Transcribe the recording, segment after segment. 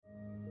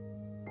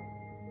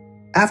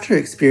After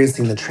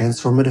experiencing the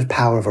transformative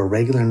power of a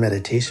regular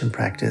meditation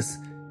practice,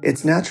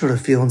 it's natural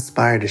to feel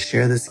inspired to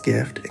share this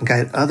gift and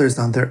guide others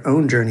on their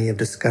own journey of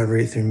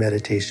discovery through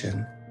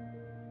meditation.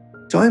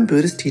 Join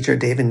Buddhist teacher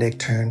David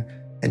Nichtern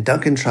and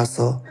Duncan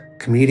Trussell,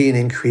 comedian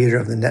and creator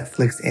of the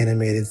Netflix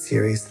animated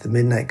series The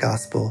Midnight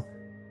Gospel,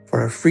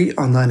 for a free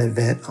online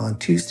event on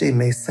Tuesday,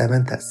 May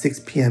 7th at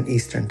 6 p.m.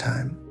 Eastern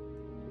Time.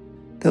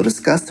 They'll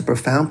discuss the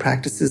profound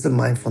practices of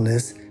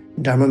mindfulness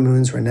in Dharma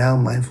Moon's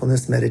renowned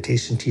mindfulness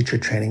meditation teacher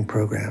training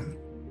program.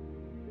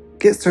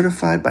 Get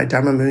certified by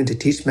Dharma Moon to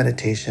teach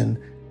meditation,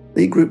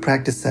 lead group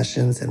practice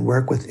sessions, and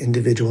work with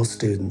individual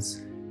students.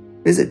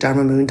 Visit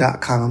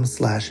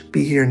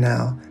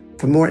dharmamoon.com/beherenow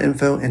for more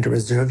info and to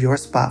reserve your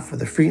spot for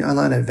the free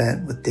online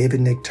event with David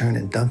Nichtern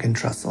and Duncan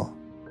Trussell.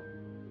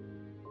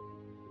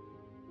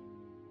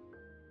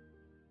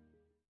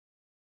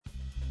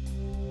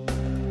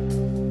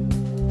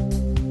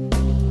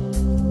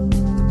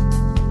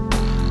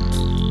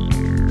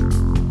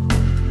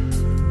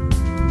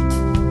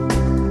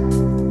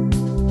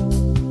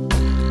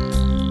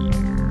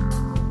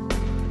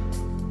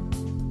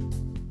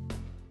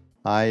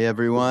 Hi,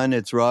 everyone.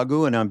 It's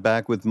Raghu, and I'm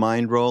back with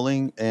Mind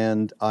Rolling.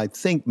 And I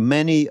think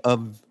many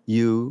of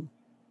you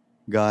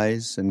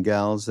guys and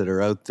gals that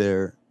are out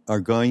there are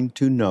going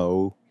to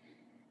know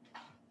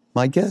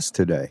my guest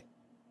today,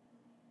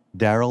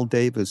 Daryl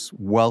Davis.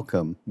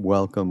 Welcome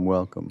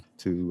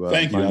to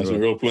Thank you. Mind It's a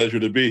Rolling. real pleasure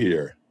to be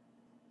here.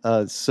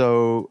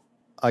 So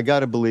I got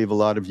to believe a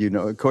lot of you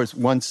know. Of course,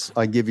 once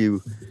I give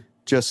you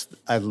just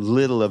a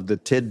little of the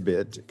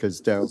tidbit,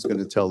 because Daryl's going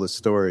to tell the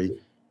story.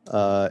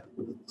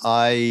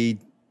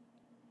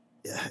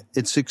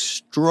 It's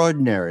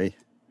extraordinary,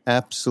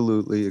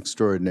 absolutely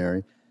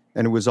extraordinary.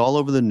 And it was all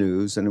over the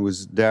news, and it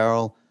was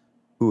Daryl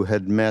who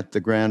had met the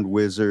Grand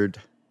Wizard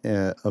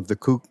of the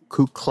Ku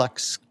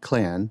Klux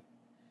Klan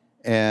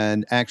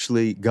and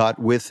actually got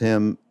with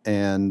him,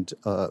 and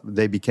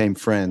they became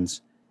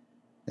friends.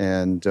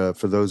 And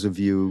for those of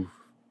you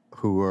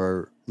who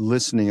are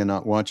listening and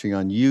not watching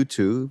on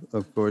YouTube,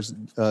 of course,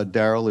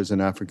 Daryl is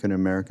an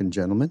African-American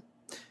gentleman.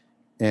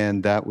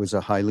 And that was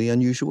a highly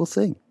unusual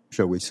thing,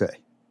 shall we say?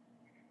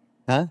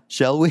 Huh?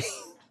 Shall we?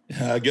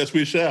 I guess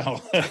we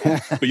shall.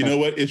 But you know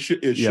what? It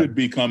should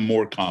become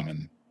more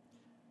common.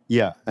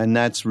 Yeah, and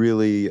that's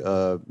really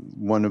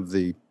one of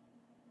the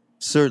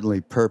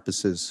certainly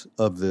purposes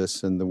of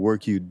this and the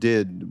work you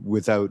did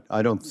without,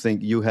 I don't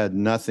think you had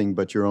nothing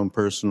but your own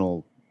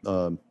personal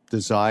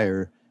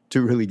desire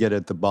to really get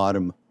at the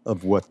bottom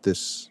of what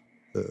this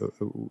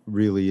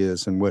really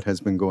is and what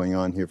has been going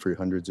on here for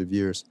hundreds of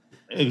years.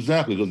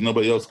 Exactly, because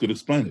nobody else could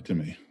explain it to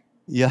me.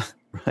 Yeah,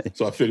 right.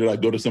 So I figured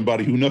I'd go to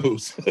somebody who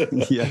knows.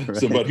 Yeah, right.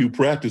 Somebody who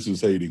practices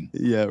hating.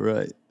 Yeah,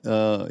 right.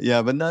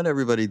 But not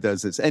everybody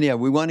does this. Anyhow,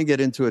 we want to get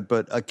into it,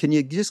 but can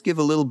you just give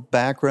a little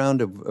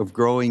background of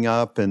growing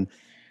up and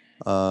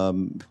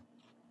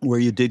where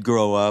you did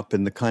grow up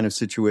and the kind of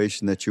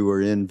situation that you were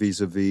in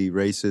vis-a-vis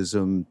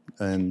racism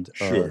and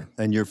Sure.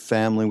 And your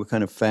family, what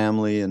kind of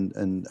family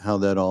and how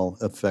that all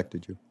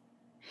affected you?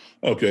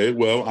 Okay,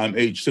 well, I'm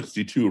age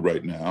 62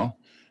 right now,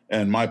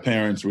 and my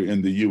parents were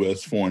in the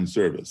U.S. Foreign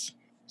Service.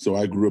 So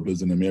I grew up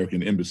as an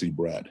American Embassy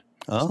brat.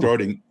 Oh.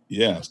 Starting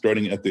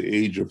at the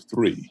age of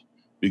 3,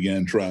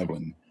 began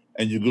traveling.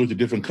 And you go to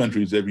different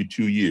countries every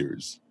 2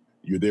 years.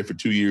 You're there for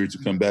 2 years,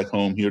 you come back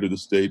home here to the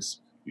States,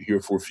 you're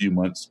here for a few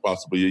months,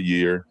 possibly a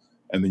year,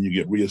 and then you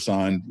get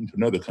reassigned into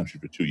another country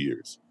for 2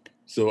 years.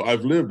 So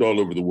I've lived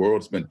all over the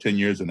world, spent 10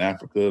 years in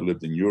Africa,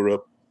 lived in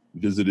Europe,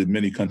 visited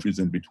many countries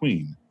in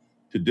between.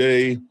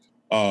 Today,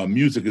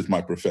 music is my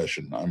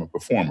profession. I'm a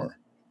performer,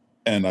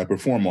 and I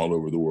perform all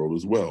over the world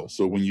as well.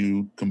 So when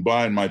you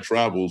combine my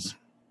travels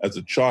as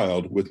a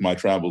child with my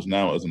travels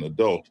now as an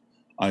adult,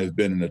 I have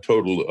been in a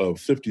total of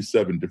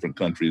 57 different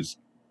countries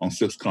on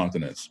 6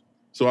 continents.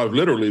 So I've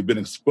literally been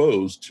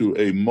exposed to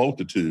a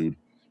multitude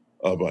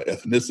of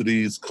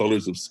ethnicities,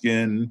 colors of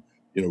skin,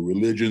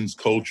 religions,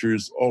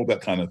 cultures, all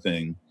that kind of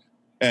thing.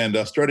 And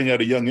starting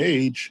at a young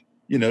age,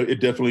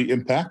 it definitely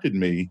impacted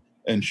me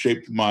and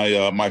shaped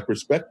my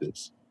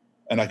perspectives.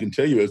 And I can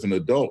tell you as an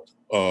adult,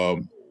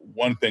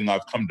 one thing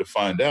I've come to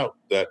find out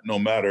that no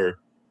matter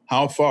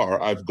how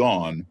far I've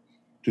gone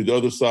to the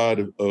other side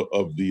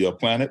of the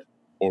planet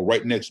or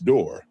right next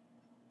door,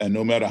 and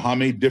no matter how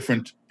many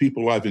different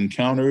people I've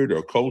encountered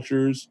or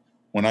cultures,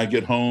 when I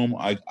get home,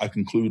 I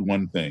conclude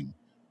one thing.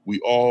 We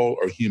all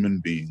are human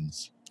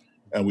beings,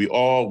 and we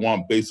all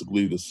want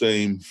basically the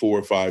same 4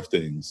 or 5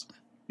 things.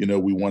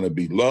 We want to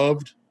be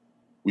loved,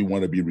 we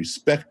want to be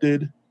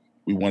respected,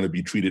 we want to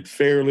be treated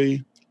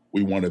fairly,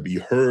 we want to be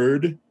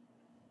heard,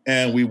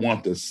 and we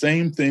want the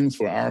same things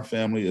for our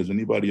family as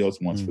anybody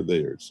else wants for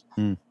theirs.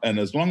 And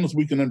as long as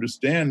we can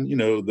understand,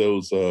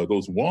 those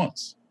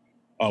wants,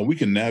 we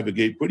can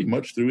navigate pretty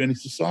much through any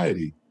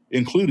society,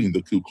 including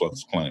the Ku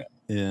Klux Klan.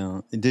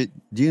 Yeah. Do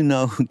you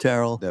know,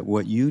 Daryl, that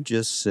what you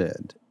just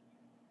said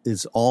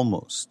is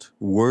almost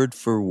word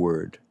for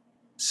word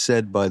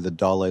said by the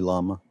Dalai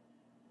Lama?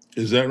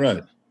 Is that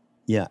right?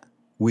 Yeah.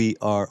 We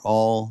are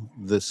all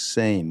the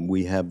same.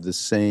 We have the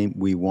same.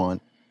 We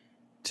want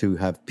to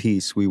have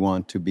peace. We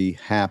want to be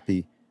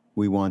happy.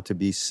 We want to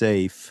be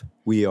safe.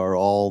 We are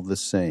all the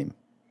same.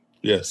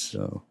 Yes.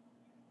 So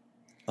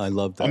I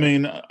love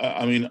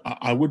that.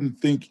 I wouldn't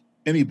think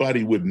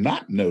anybody would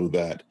not know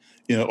that.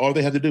 All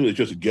they have to do is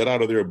just get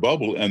out of their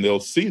bubble, and they'll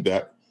see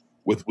that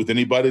with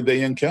anybody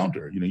they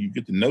encounter. You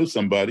get to know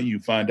somebody, you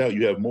find out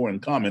you have more in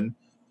common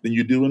than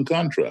you do in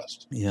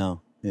contrast. Yeah.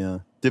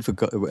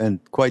 Difficult and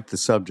quite the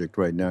subject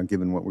right now,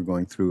 given what we're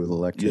going through with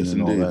elections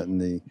and indeed. all that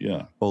and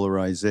the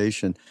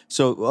polarization.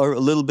 So a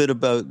little bit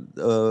about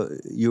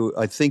you.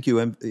 I think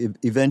you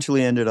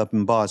eventually ended up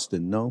in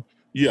Boston, no?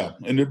 Yeah,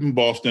 ended up in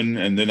Boston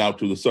and then out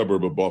to the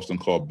suburb of Boston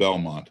called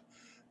Belmont.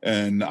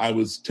 And I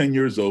was 10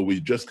 years old.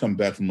 We'd just come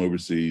back from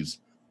overseas.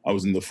 I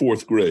was in the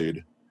 4th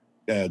grade,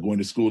 going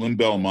to school in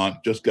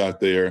Belmont, just got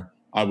there.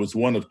 I was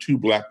one of 2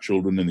 black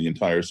children in the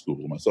entire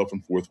school, myself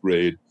in 4th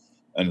grade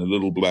and a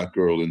little black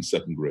girl in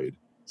 2nd grade.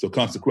 So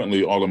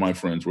consequently, all of my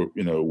friends were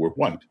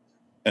white.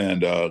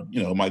 And,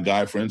 my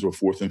guy friends were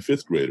 4th and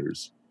 5th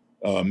graders,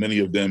 many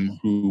of them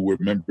who were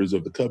members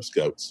of the Cub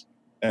Scouts.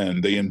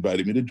 And they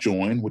invited me to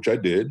join, which I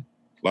did.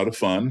 A lot of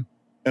fun.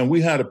 And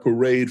we had a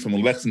parade from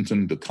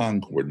Lexington to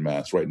Concord,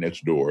 Mass, right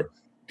next door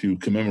to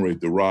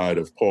commemorate the ride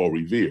of Paul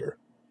Revere.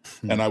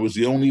 And I was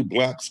the only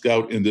black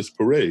scout in this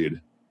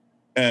parade.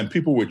 And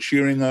people were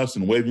cheering us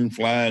and waving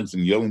flags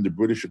and yelling the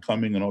British are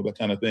coming and all that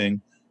kind of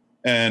thing.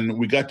 And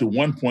we got to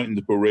one point in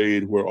the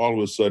parade where all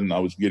of a sudden I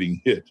was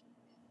getting hit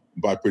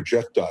by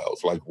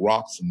projectiles like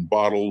rocks and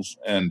bottles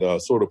and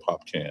soda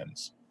pop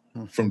cans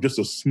from just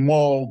a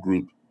small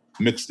group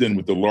mixed in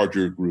with the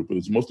larger group. It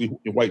was mostly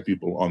white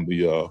people on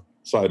the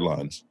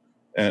sidelines.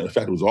 And in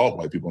fact, it was all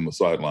white people on the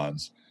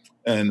sidelines.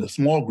 And a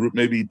small group,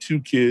 maybe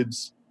 2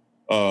 kids,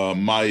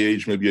 my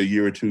age, maybe a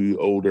year or 2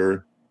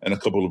 older, and a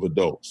couple of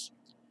adults.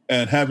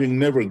 And having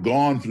never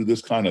gone through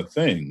this kind of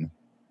thing,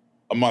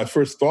 my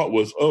first thought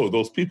was, oh,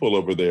 those people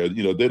over there,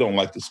 they don't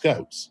like the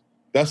Scouts.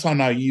 That's how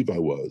naive I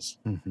was.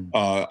 Mm-hmm.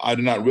 I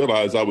did not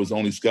realize I was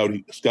only scout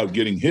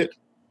getting hit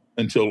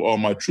until all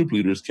my troop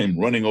leaders came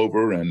running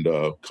over and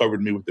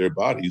covered me with their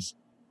bodies.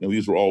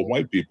 These were all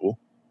white people,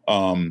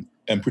 and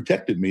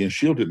protected me and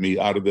shielded me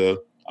out of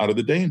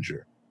the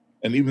danger.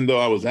 And even though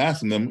I was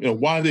asking them,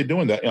 why are they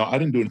doing that? I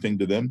didn't do anything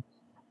to them.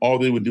 All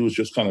they would do is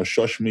just kind of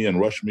shush me and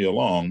rush me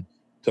along,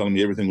 telling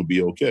me everything would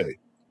be okay.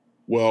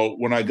 Well,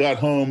 when I got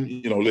home,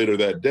 later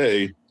that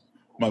day,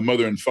 my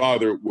mother and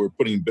father were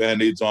putting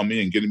Band-Aids on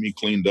me and getting me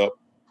cleaned up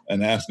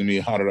and asking me,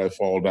 how did I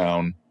fall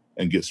down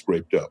and get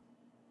scraped up?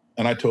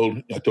 And I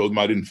told them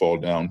I didn't fall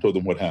down, told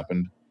them what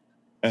happened.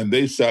 And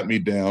they sat me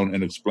down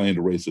and explained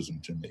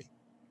racism to me.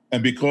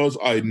 And because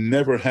I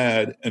never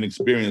had an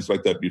experience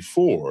like that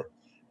before,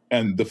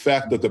 and the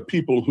fact that the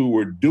people who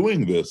were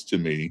doing this to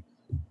me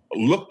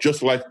looked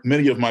just like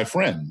many of my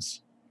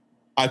friends,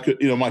 I could,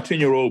 my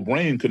 10-year-old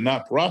brain could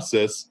not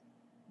process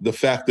the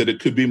fact that it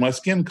could be my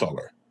skin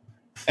color.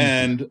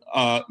 And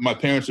my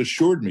parents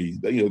assured me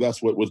that,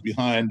 that's what was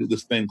behind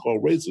this thing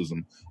called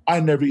racism. I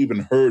never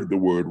even heard the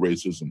word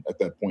racism at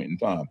that point in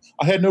time.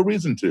 I had no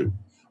reason to.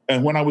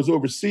 And when I was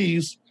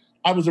overseas,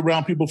 I was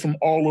around people from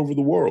all over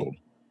the world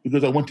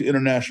because I went to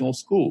international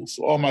schools.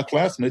 So all my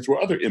classmates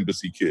were other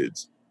embassy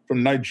kids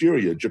from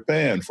Nigeria,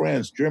 Japan,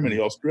 France, Germany,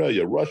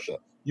 Australia, Russia,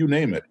 you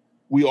name it.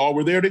 We all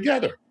were there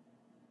together.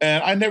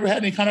 And I never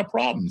had any kind of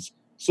problems.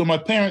 So my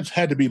parents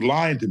had to be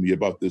lying to me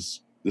about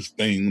this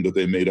thing that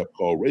they made up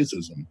called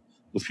racism,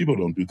 because people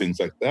don't do things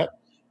like that.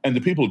 And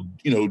the people,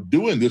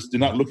 doing this did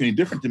not look any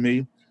different to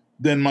me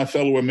than my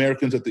fellow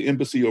Americans at the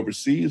embassy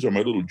overseas or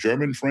my little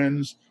German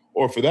friends,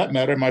 or for that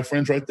matter, my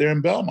friends right there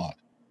in Belmont.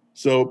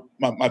 So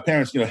my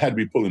parents, had to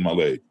be pulling my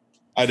leg.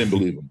 I didn't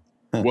believe them.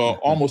 Well,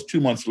 almost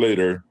 2 months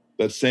later,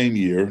 that same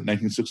year,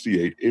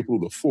 1968, April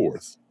the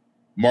 4th,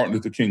 Martin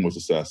Luther King was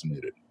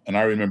assassinated. And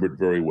I remember it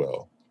very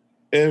well.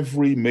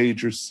 Every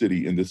major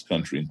city in this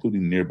country,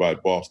 including nearby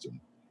Boston,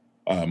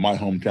 my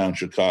hometown,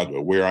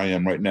 Chicago, where I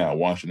am right now,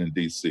 Washington,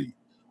 D.C.,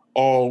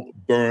 all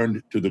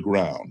burned to the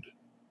ground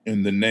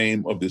in the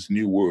name of this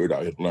new word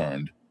I had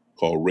learned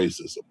called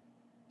racism.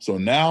 So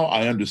now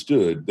I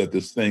understood that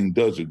this thing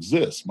does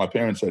exist. My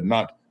parents had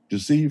not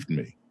deceived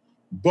me.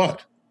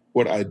 But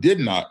what I did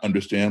not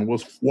understand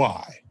was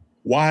why.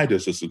 Why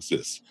does this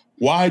exist?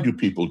 Why do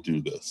people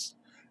do this?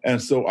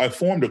 And so I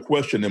formed a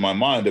question in my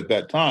mind at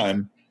that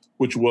time,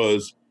 which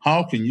was,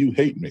 how can you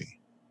hate me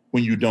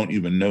when you don't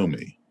even know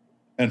me?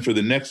 And for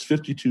the next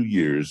 52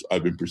 years,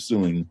 I've been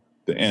pursuing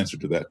the answer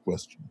to that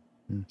question.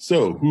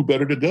 So who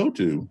better to go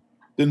to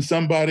than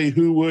somebody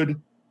who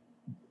would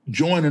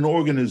join an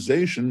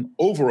organization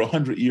over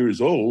 100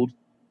 years old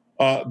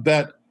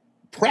that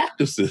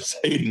practices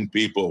hating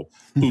people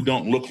who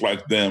don't look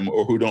like them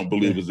or who don't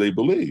believe as they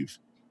believe.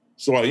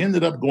 So I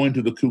ended up going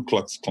to the Ku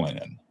Klux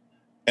Klan.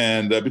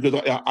 And because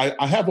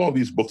I have all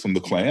these books on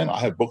the Klan, I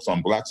have books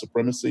on Black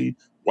supremacy,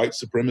 white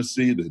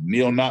supremacy, the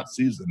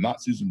neo-Nazis, the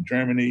Nazis in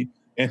Germany,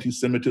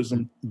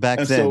 anti-Semitism. Back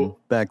then,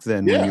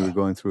 when you were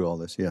going through all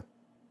this, yeah.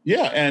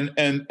 Yeah, and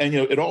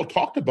it all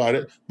talked about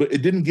it, but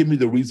it didn't give me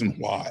the reason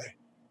why.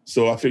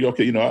 So I figured,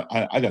 okay,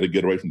 I got to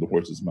get away from the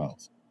horse's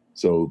mouth.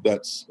 So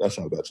that's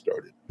how that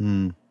started.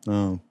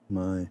 Oh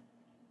my!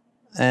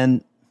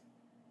 And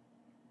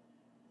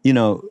you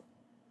know,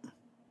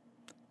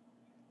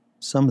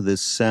 some of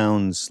this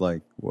sounds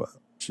like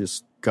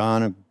just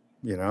gonna,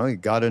 you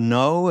got to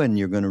know, and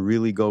you're going to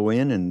really go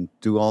in and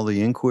do all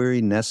the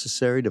inquiry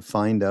necessary to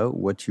find out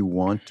what you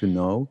want to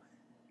know.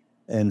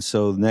 And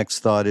so the next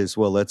thought is,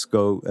 well, let's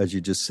go, as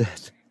you just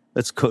said,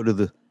 let's go to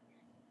the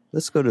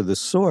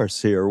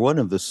source here, one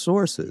of the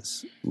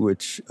sources,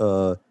 which,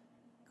 the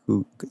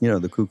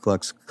Ku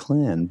Klux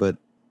Klan. But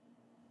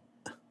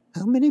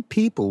how many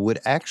people would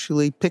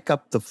actually pick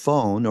up the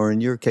phone, or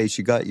in your case,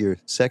 you got your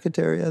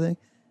secretary, I think,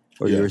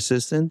 or your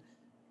assistant,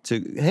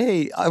 to,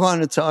 hey, I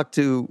want to talk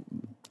to,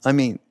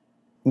 there's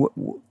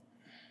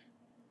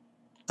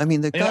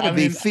got to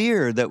be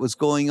fear that was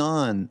going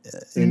on.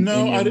 I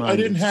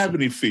didn't have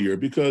any fear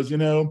because,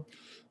 and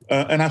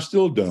I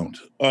still don't.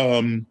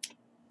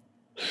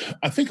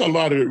 I think a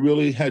lot of it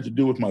really had to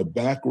do with my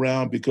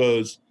background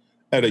because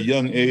at a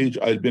young age,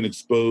 I'd been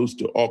exposed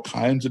to all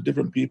kinds of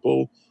different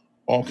people,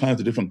 all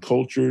kinds of different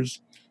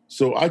cultures.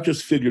 So I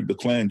just figured the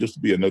Klan just to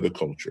be another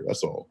culture.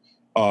 That's all.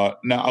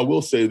 Now, I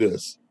will say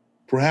this.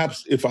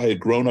 Perhaps if I had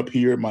grown up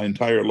here my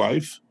entire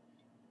life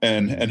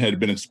and had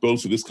been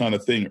exposed to this kind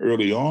of thing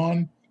early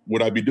on,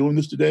 would I be doing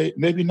this today?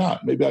 Maybe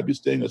not. Maybe I'd be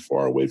staying as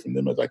far away from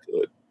them as I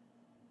could.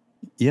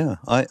 Yeah,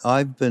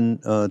 I've been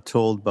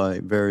told by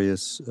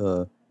various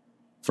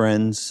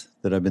friends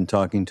that I've been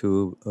talking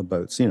to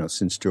about,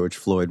 since George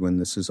Floyd, when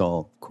this has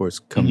all, of course,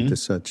 come to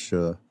such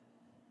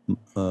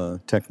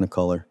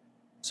technicolor,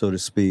 so to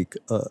speak.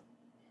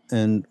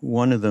 And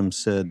one of them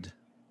said,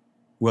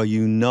 well,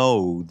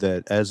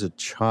 that as a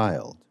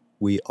child,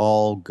 we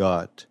all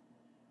got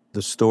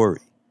the story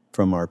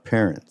from our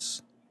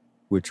parents,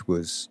 which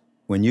was,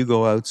 when you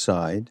go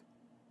outside,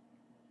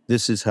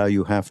 this is how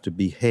you have to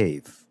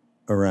behave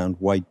around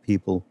white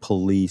people,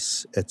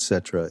 police,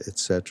 etc.,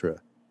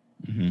 etc.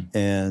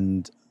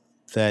 And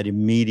that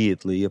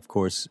immediately, of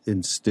course,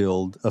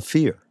 instilled a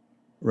fear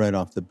right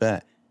off the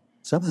bat.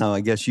 Somehow,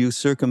 I guess you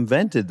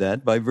circumvented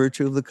that by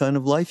virtue of the kind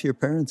of life your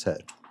parents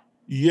had.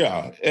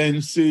 Yeah.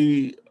 And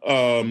see,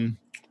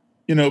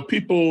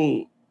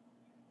 people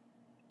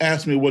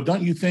ask me, well,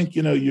 don't you think,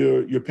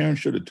 your parents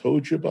should have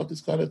told you about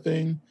this kind of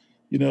thing,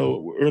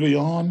 early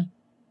on?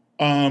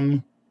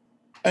 And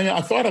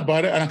I thought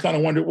about it and I kind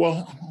of wondered,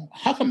 well,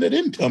 how come they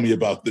didn't tell me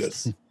about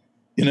this?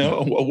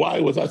 Why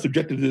was I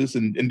subjected to this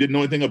and didn't know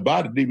anything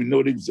about it, didn't even know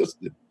it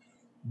existed?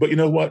 But you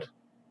know what?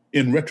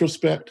 In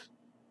retrospect,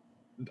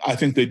 I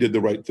think they did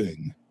the right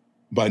thing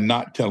by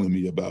not telling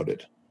me about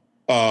it.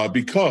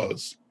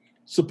 Because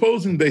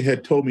supposing they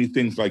had told me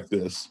things like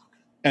this,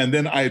 and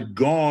then I had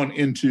gone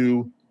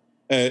into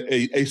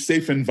a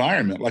safe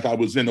environment like I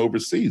was in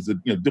overseas, a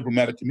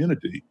diplomatic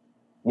community,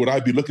 would I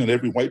be looking at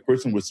every white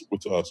person with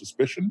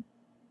suspicion?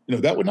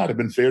 That would not have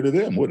been fair to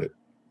them, would it?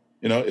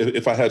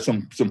 If I had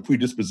some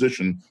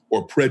predisposition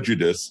or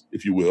prejudice,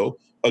 if you will,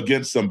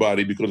 against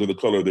somebody because of the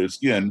color of their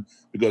skin,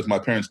 because my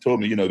parents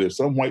told me, there's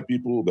some white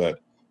people that,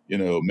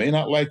 may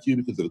not like you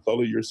because of the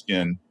color of your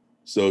skin.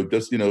 So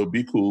just,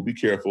 be cool, be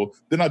careful.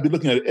 Then I'd be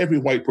looking at every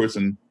white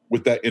person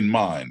with that in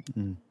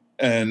mind.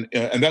 And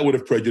that would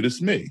have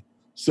prejudiced me.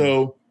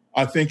 So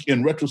I think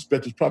in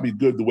retrospect, it's probably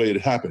good the way it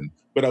happened.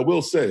 But I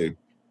will say,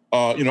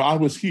 I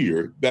was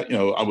here,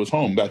 I was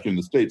home back in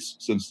the States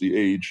since the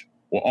age,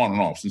 or on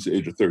and off since the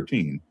age of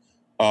 13.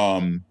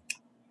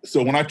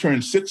 So when I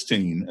turned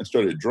 16 and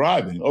started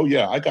driving,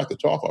 I got to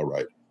talk all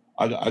right.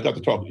 I got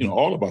to talk,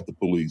 all about the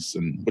police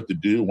and what to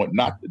do and what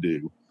not to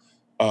do.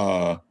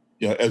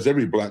 As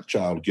every Black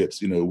child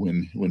gets,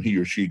 when he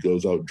or she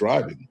goes out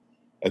driving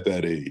at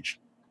that age.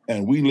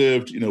 And we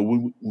lived,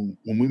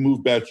 when we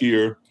moved back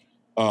here,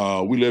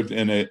 we lived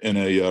in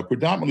a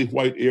predominantly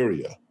white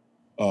area,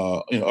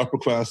 upper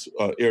class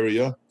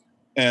area.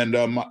 And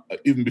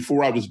even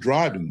before I was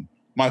driving,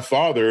 my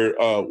father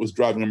was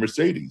driving a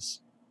Mercedes,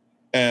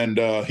 and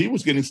he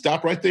was getting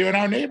stopped right there in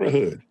our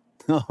neighborhood.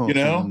 Oh,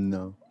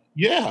 no.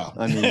 Yeah.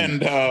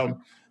 And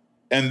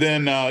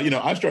then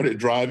I started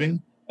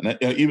driving,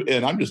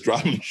 and I'm just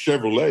driving a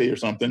Chevrolet or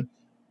something,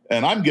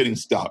 and I'm getting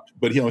stopped.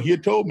 But he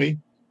had told me,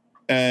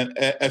 and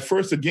at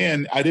first,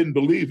 again, I didn't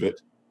believe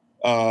it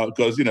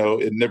because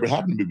it never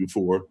happened to me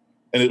before.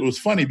 And it was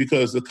funny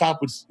because the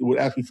cop would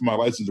ask me for my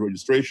license and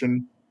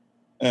registration.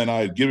 And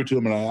I'd give it to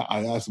him, and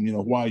I asked him,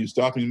 why are you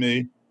stopping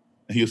me?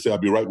 And he'd say, I'll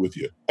be right with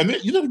you. And then,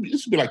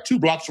 this would be like 2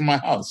 blocks from my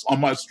house on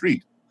my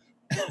street.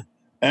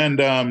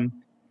 And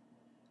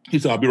he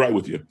said, I'll be right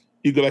with you.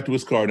 He'd go back to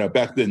his car. Now,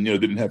 back then, they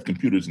didn't have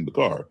computers in the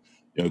car.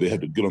 They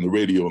had to get on the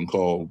radio and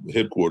call the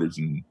headquarters,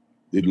 and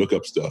they'd look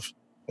up stuff,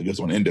 I guess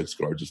on index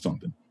cards or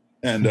something.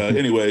 And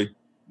anyway,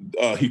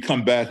 he'd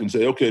come back and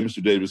say, okay,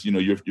 Mr. Davis,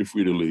 you're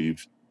free to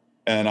leave.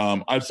 And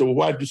I'd say, well,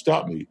 why did you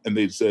stop me? And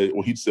he'd say,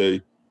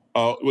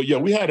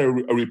 we had a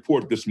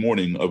report this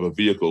morning of a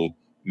vehicle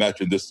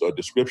matching this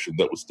description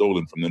that was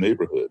stolen from the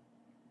neighborhood.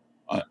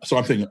 So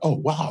I'm thinking, oh,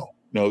 wow,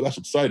 that's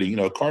exciting,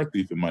 a car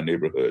thief in my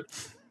neighborhood.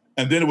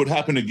 And then it would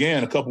happen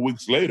again a couple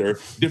weeks later,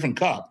 different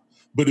cop,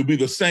 but it'd be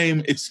the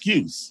same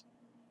excuse.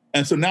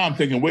 And so now I'm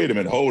thinking, wait a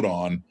minute, hold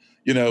on.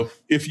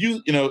 If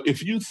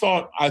you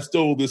thought I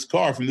stole this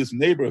car from this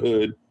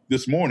neighborhood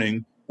this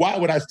morning, why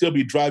would I still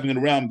be driving it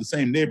around the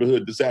same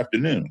neighborhood this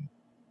afternoon?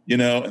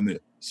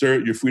 Sir,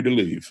 you're free to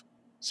leave.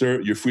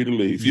 Sir, you're free to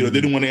leave. They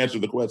didn't want to answer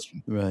the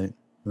question. Right.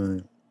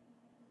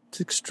 It's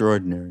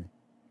extraordinary.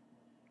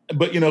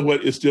 But you know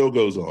what? It still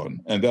goes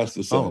on, and that's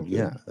the sad thing.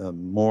 Yeah,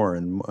 more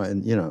and more,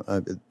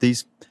 and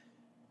these.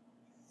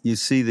 You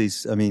see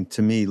these. I mean,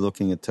 to me,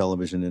 looking at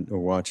television or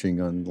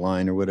watching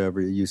online or whatever,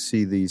 you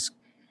see these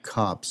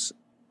cops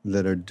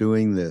that are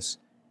doing this.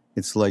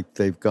 It's like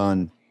they've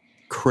gone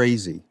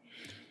crazy,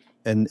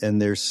 and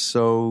they're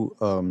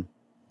so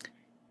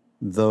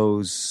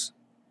those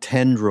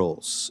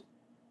tendrils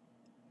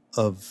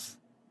of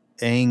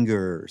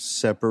anger,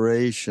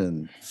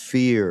 separation,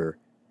 fear,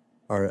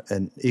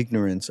 and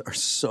ignorance are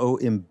so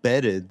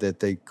embedded that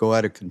they go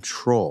out of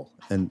control,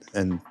 and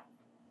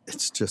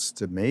it's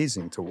just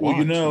amazing to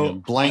watch.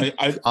 Blank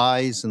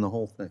eyes and the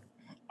whole thing.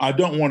 I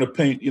don't want to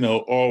paint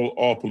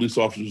all police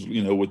officers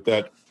with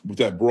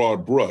that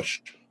broad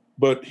brush,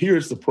 but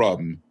here's the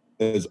problem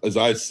as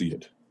I see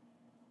it.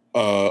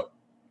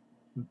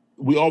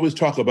 We always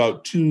talk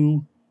about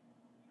two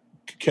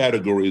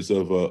categories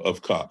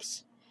of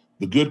cops: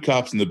 the good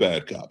cops and the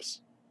bad cops.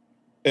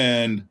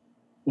 And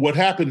what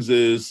happens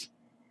is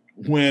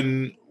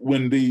when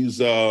these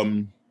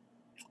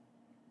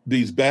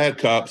bad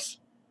cops,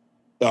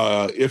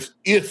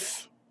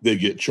 if they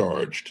get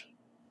charged,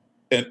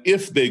 and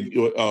if they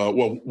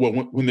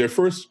when they're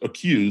first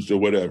accused or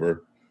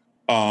whatever,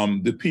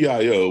 the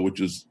PIO, which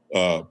is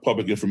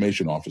public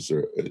information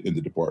officer in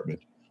the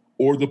department,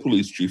 or the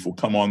police chief will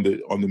come on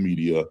the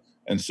media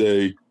and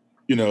say,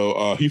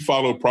 he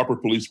followed proper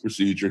police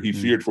procedure. He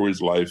feared for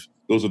his life.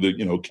 Those are the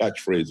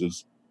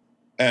catchphrases,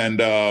 and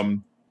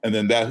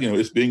then that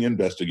it's being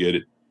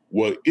investigated.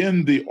 Well,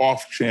 in the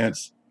off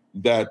chance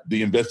that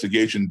the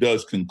investigation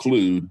does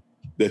conclude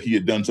that he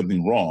had done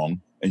something wrong,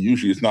 and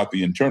usually it's not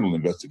the internal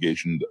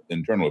investigation, the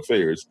internal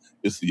affairs,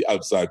 it's the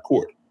outside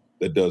court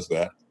that does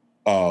that,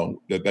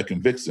 that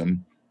convicts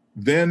him.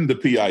 Then the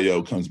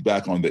PIO comes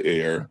back on the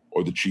air,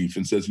 or the chief,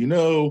 and says, in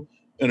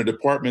a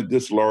department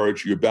this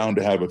large, you're bound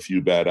to have a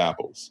few bad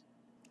apples.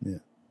 Yeah.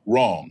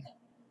 Wrong.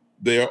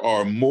 There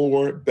are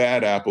more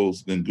bad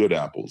apples than good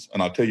apples.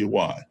 And I'll tell you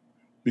why.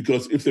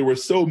 Because if there were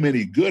so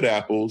many good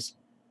apples,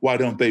 why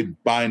don't they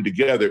bind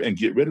together and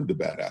get rid of the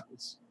bad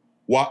apples?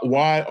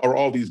 Why are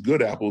all these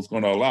good apples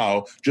going to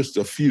allow just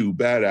a few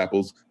bad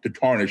apples to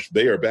tarnish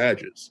their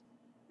badges?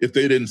 If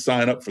they didn't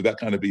sign up for that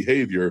kind of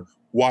behavior,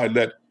 why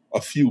let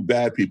a few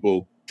bad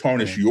people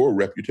tarnish your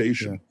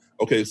reputation? Yeah.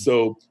 Okay,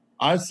 so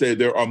I say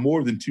there are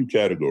more than two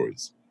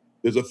categories.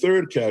 There's a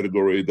third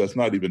category that's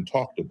not even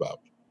talked about.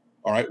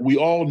 All right, we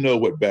all know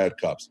what bad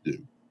cops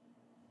do.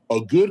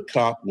 A good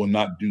cop will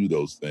not do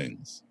those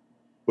things,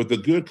 but the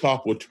good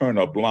cop will turn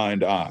a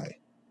blind eye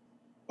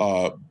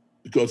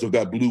because of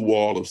that blue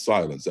wall of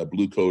silence, that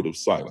blue code of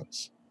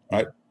silence.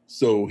 Right?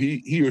 So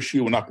he or she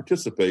will not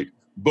participate,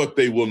 but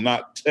they will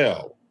not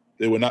tell.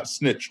 They will not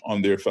snitch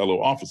on their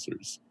fellow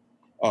officers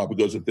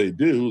because if they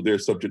do, they're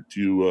subject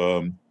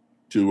to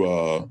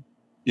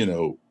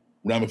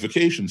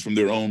ramifications from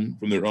their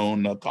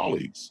own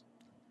colleagues.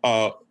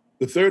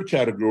 The third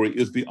category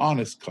is the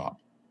honest cop.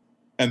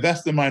 And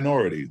that's the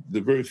minority, the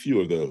very few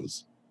of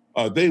those.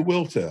 They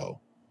will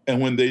tell. And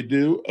when they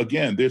do,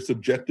 again, they're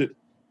subjected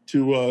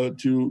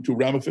to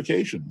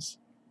ramifications.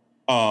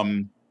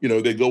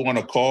 They go on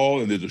a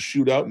call and there's a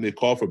shootout and they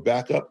call for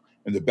backup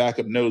and the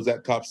backup knows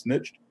that cop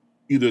snitched.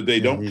 Either they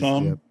don't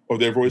come or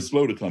they're very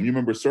slow to come. You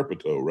remember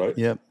Serpico, right?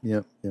 Yep.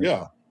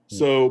 Yeah.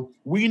 So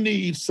we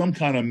need some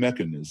kind of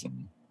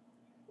mechanism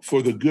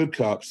for the good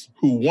cops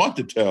who want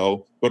to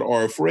tell but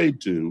are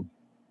afraid to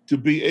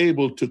be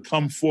able to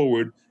come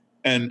forward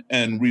and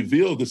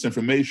reveal this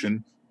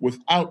information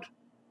without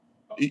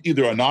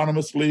either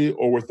anonymously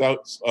or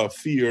without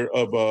fear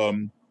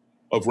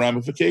of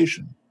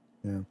ramification.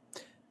 Yeah,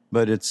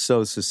 but it's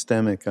so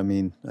systemic. I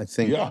mean, I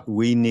think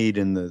we need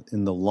in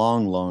the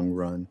long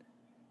run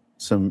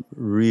some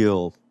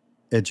real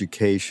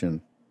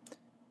education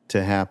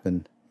to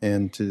happen,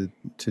 and to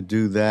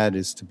do that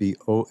is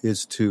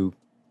to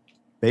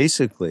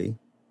basically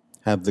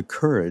have the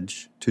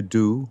courage to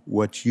do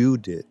what you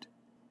did,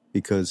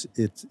 because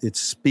it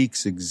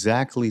speaks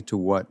exactly to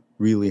what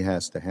really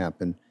has to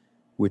happen,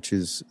 which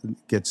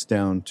gets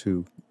down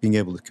to being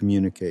able to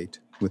communicate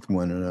with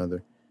one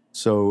another.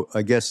 So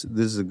I guess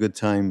this is a good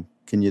time.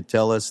 Can you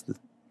tell us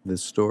the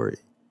story?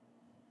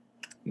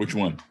 Which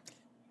one?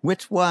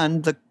 Which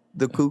one?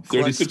 The Ku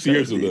Klux 36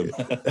 years of them.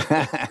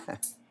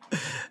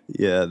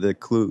 Yeah, the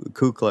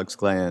Ku Klux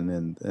Klan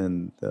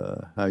and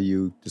how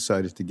you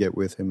decided to get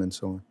with him and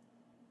so on.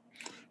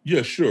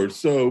 Yeah, sure.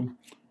 So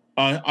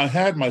I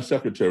had my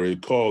secretary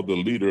call the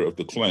leader of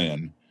the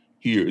Klan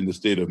here in the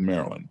state of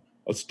Maryland.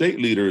 A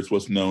state leader is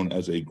what's known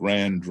as a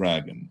Grand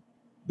Dragon.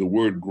 The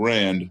word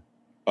grand,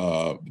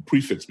 the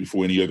prefix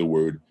before any other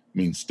word,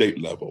 means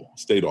state level,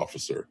 state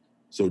officer.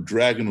 So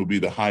dragon would be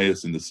the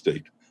highest in the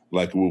state,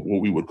 like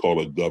what we would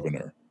call a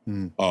governor.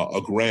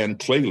 A grand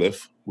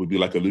caliph would be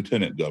like a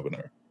lieutenant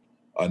governor.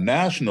 A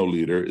national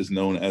leader is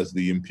known as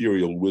the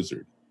imperial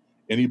wizard.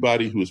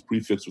 Anybody who is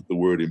prefixed with the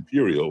word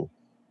imperial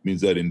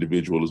means that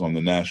individual is on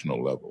the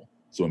national level.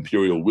 So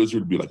imperial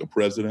wizard would be like a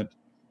president.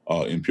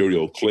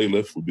 Imperial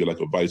caliph would be like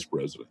a vice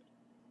president.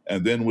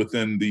 And then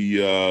within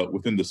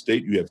the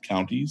state, you have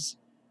counties.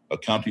 A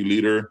county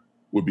leader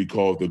would be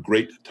called the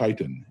great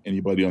titan.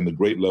 Anybody on the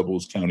great level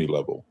is county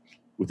level.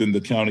 Within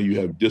the county, you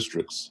have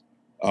districts.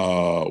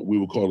 We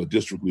will call a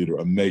district leader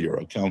a mayor,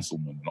 a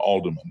councilman, an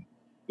alderman.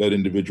 That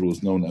individual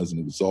is known as an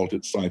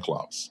exalted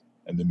cyclops.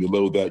 And then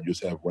below that, you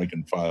just have rank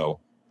and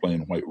file,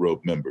 plain white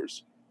robe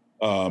members.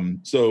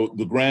 So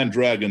the Grand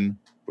Dragon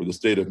for the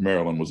state of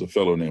Maryland was a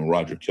fellow named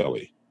Roger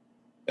Kelly.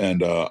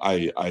 And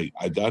I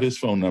got his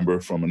phone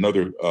number from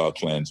another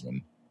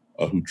Klansman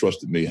who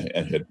trusted me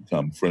and had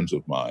become friends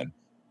of mine.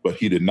 But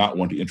he did not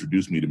want to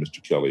introduce me to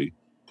Mr. Kelly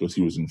because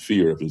he was in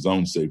fear of his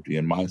own safety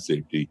and my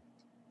safety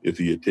if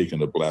he had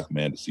taken a black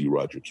man to see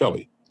Roger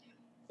Kelly.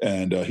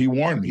 And he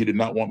warned me he did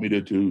not want me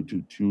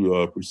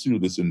to pursue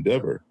this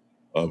endeavor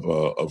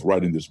of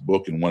writing this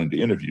book and wanting to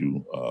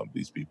interview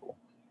these people.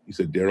 He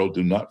said, Daryl,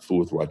 do not fool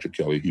with Roger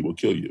Kelly. He will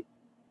kill you.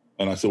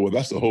 And I said, well,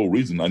 that's the whole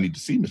reason I need to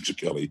see Mr.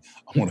 Kelly.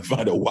 I want to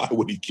find out why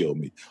would he kill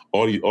me?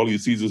 All he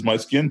sees is my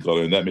skin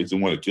color, and that makes him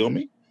want to kill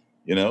me.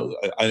 You know,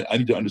 I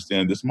need to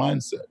understand this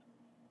mindset.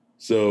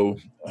 So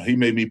he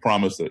made me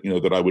promise that,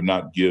 that I would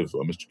not give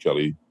Mr.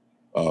 Kelly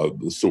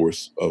the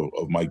source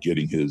of my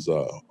getting his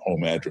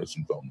home address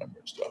and phone number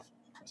and stuff.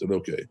 I said,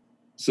 okay.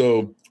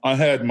 So I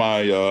had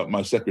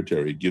my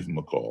secretary give him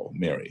a call,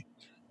 Mary.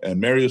 And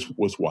Mary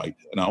was white.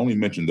 And I only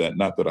mentioned that,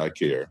 not that I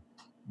care,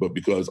 but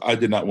because I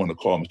did not want to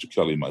call Mr.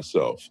 Kelly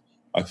myself.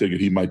 I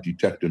figured he might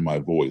detect in my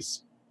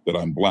voice that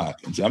I'm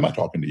black and say, I'm not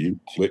talking to you,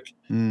 click.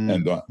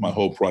 And my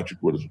whole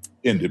project would have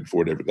ended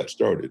before it ever got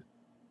started.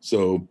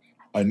 So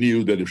I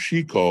knew that if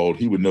she called,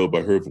 he would know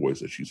by her voice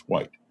that she's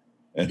white.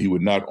 And he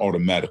would not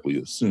automatically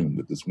assume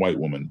that this white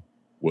woman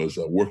was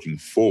working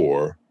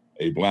for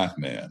a black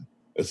man,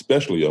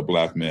 especially a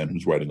black man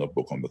who's writing a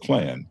book on the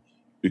Klan,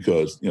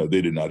 because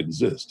they did not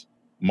exist.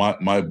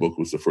 My book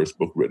was the first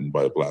book written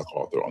by a black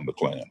author on the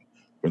Klan,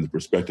 from the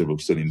perspective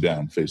of sitting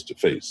down face to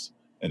face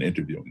and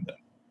interviewing them.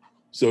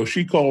 So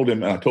she called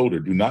him, and I told her,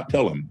 do not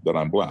tell him that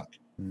I'm black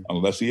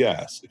unless he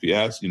asks. If he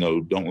asks,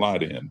 don't lie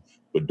to him,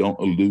 but don't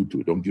allude to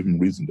it. Don't give him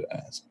reason to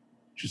ask.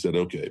 She said,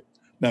 okay.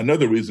 Now,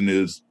 another reason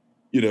is,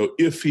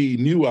 if he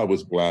knew I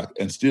was black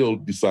and still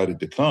decided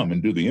to come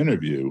and do the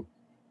interview,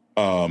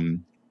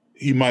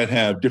 he might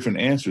have different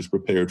answers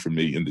prepared for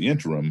me in the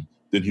interim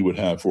than he would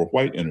have for a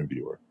white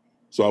interviewer.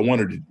 So I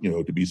wanted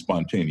to be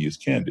spontaneous,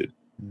 candid.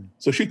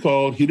 So she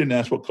called. He didn't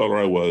ask what color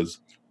I was,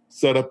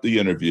 set up the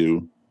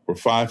interview for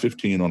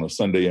 5:15 on a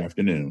Sunday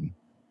afternoon,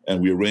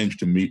 and we arranged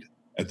to meet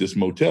at this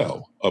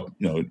motel up,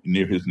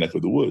 near his neck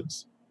of the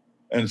woods.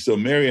 And so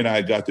Mary and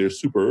I got there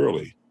super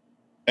early.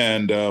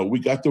 And we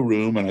got the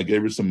room, and I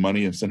gave her some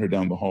money and sent her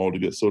down the hall to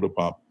get soda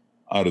pop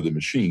out of the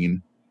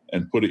machine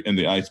and put it in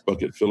the ice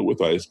bucket, fill it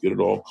with ice, get it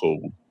all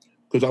cold.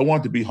 Because I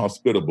wanted to be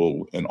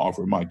hospitable and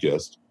offer my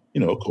guest,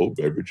 a cold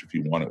beverage if he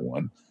wanted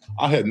one.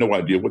 I had no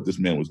idea what this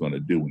man was going to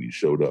do when he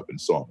showed up and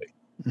saw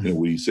me.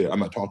 Would he say, I'm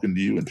not talking to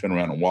you, and turn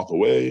around and walk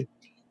away?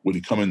 Would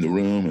he come in the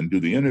room and do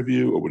the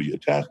interview, or would he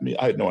attack me?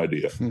 I had no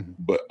idea.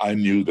 But I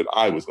knew that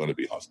I was going to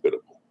be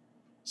hospitable.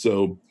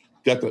 So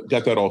got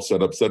that all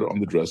set up, set it on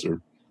the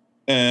dresser.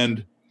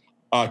 And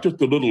I took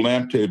the little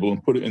lamp table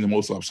and put it in the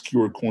most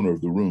obscure corner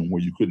of the room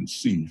where you couldn't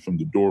see from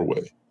the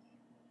doorway.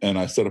 And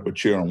I set up a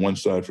chair on one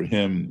side for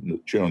him, and a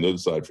chair on the other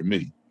side for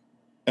me.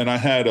 And I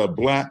had a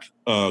black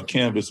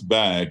canvas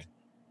bag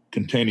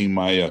containing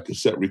my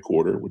cassette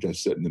recorder, which I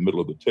set in the middle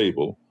of the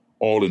table,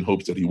 all in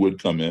hopes that he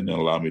would come in and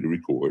allow me to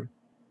record.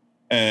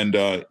 And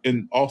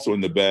also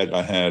in the bag,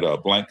 I had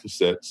blank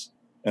cassettes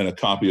and a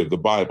copy of the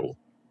Bible,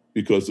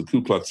 because the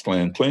Ku Klux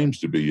Klan claims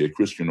to be a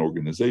Christian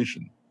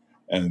organization.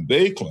 And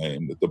they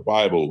claim that the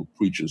Bible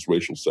preaches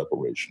racial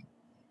separation.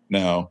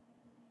 Now,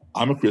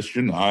 I'm a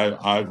Christian.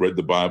 I've read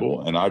the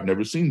Bible, and I've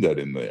never seen that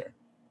in there.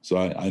 So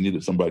I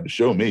needed somebody to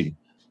show me.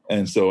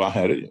 And so I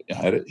had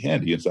it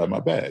handy inside my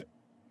bag.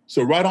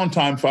 So right on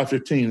time,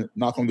 5:15,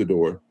 knock on the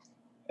door.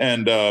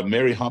 And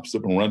Mary hops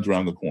up and runs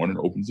around the corner and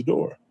opens the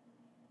door.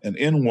 And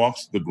in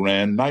walks the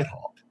Grand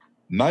Nighthawk.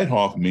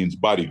 Nighthawk means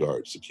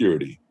bodyguard,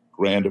 security.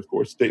 Grand, of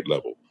course, state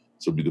level.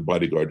 So be the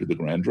bodyguard to the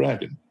Grand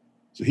Dragon.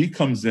 So he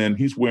comes in,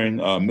 he's wearing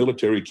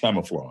military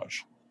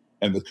camouflage.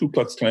 And the Ku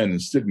Klux Klan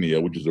insignia,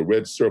 which is a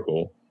red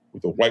circle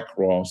with a white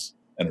cross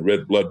and a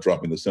red blood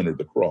drop in the center of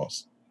the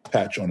cross.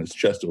 Patch on his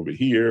chest over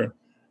here,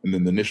 and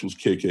then the initials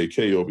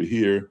KKK over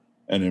here,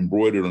 and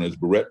embroidered on his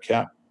beret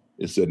cap,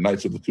 it said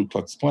Knights of the Ku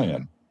Klux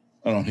Klan.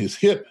 And on his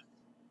hip,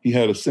 he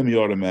had a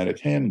semi-automatic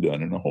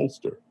handgun in a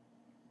holster.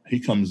 He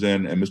comes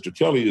in, and Mr.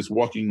 Kelly is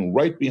walking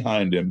right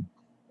behind him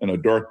in a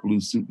dark blue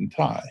suit and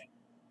tie.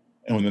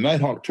 And when the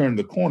Nighthawk turned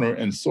the corner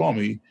and saw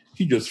me,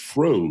 he just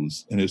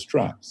froze in his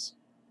tracks.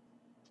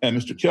 And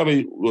Mr.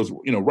 Kelly was,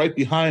 right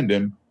behind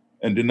him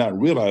and did not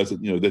realize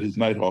that, that his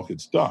Nighthawk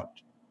had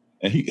stopped.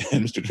 And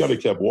and Mr. Kelly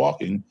kept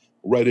walking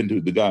right into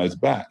the guy's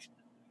back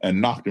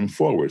and knocked him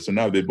forward. So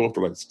now they both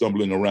are like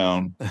stumbling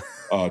around,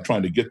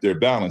 trying to get their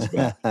balance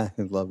back. I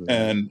love that.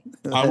 And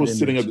I was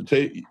sitting at the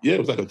table. Yeah, it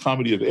was like a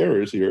comedy of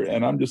errors here.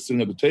 And I'm just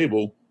sitting at the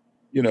table,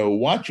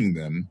 watching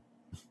them.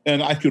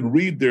 And I could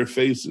read their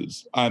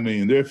faces. I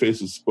mean, their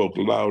faces spoke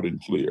loud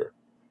and clear.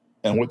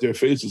 And what their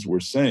faces were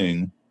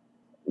saying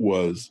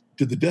was,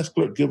 did the desk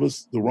clerk give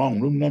us the wrong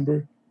room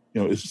number?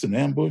 Is this an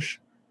ambush?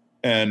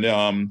 And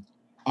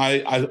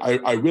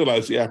I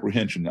realized the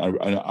apprehension. I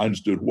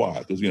understood why,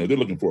 because, they're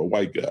looking for a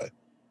white guy.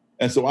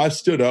 And so I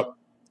stood up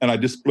and I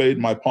displayed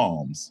my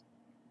palms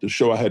to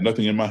show I had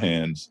nothing in my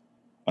hands.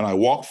 And I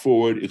walked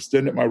forward,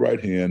 extended my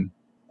right hand,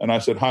 and I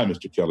said, "Hi,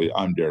 Mr. Kelly,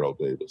 I'm Daryl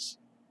Davis."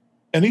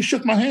 And he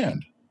shook my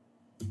hand.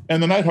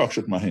 And the Nighthawk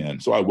shook my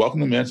hand. So I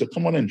welcomed him in and said,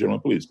 "Come on in,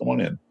 gentlemen, please, come on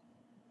in.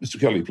 Mr.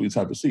 Kelly, please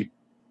have a seat."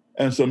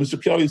 And so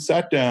Mr. Kelly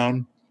sat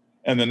down,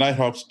 and the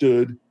Nighthawk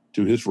stood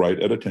to his right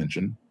at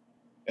attention.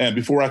 And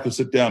before I could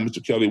sit down,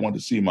 Mr. Kelly wanted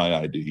to see my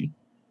ID.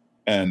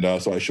 And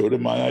so I showed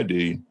him my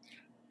ID.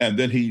 And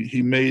then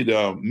he made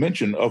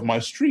mention of my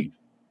street.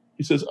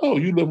 He says, "Oh,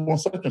 you live on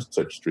such and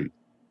such street."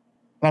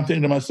 And I'm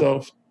thinking to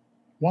myself,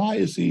 why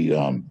is he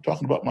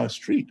talking about my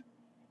street?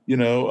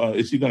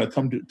 Is he going to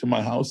come to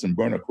my house and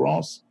burn a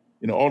cross?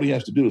 All he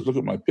has to do is look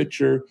at my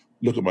picture,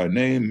 look at my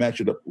name, match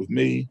it up with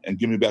me, and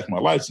give me back my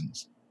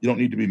license. You don't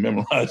need to be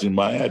memorizing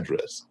my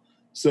address.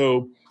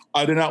 So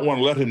I did not want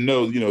to let him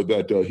know,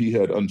 that he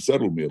had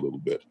unsettled me a little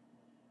bit.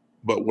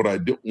 But what I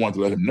did want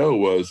to let him know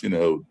was,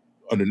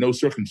 under no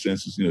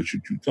circumstances,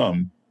 should you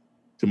come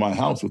to my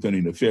house with any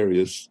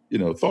nefarious,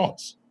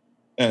 thoughts.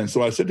 And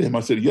so I said to him,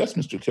 I said, "Yes,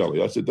 Mr.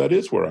 Kelly." I said, "That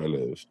is where I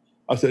live."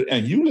 I said,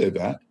 "And you live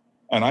at?"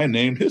 And I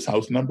named his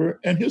house number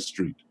and his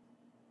street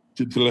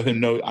to let him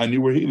know I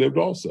knew where he lived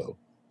also.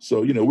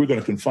 So, we're going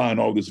to confine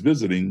all this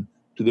visiting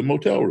to the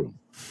motel room.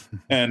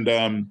 And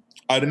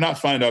I did not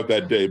find out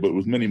that day, but it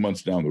was many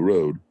months down the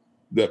road,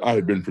 that I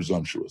had been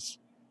presumptuous.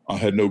 I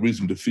had no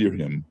reason to fear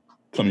him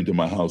coming to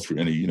my house for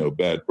any,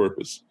 bad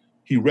purpose.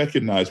 He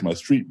recognized my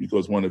street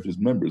because one of his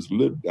members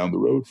lived down the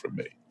road from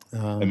me.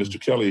 And Mr.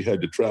 Kelly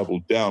had to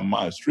travel down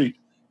my street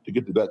to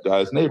get to that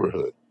guy's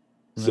neighborhood.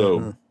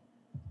 So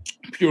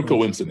pure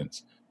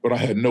coincidence, but I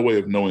had no way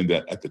of knowing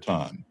that at the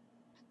time.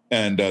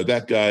 And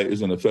that guy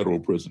is in a federal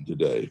prison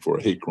today for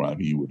a hate crime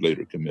he would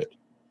later commit.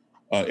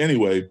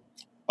 Anyway,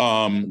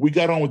 we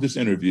got on with this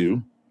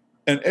interview,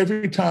 and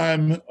every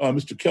time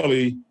Mr.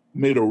 Kelly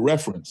made a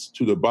reference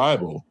to the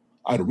Bible,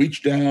 I'd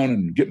reach down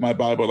and get my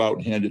Bible out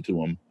and hand it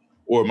to him.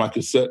 Or my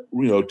cassette,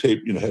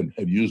 tape,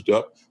 had used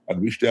up.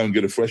 I'd reach down and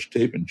get a fresh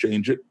tape and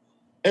change it.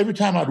 Every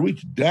time I'd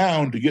reach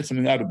down to get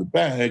something out of the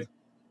bag,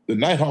 the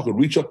Nighthawk would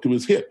reach up to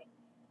his hip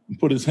and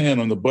put his hand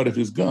on the butt of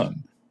his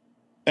gun.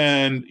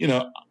 And,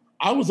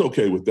 I was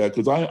okay with that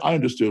because I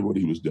understood what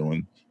he was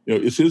doing.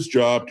 It's his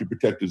job to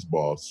protect his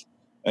boss,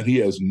 and he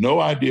has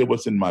no idea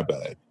what's in my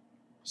bag.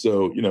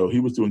 So, he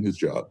was doing his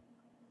job.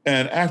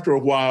 And after a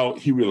while,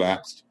 he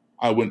relaxed.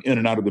 I went in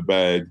and out of the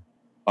bag.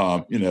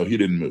 He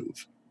didn't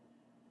move.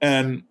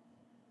 And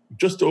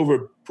just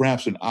over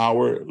perhaps an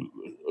hour,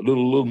 a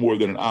little more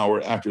than an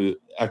hour after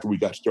we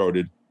got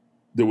started,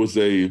 there was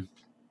a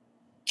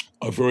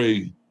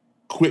very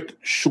quick,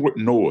 short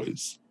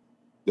noise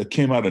that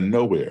came out of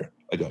nowhere.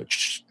 Like a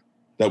shh.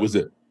 That was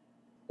it.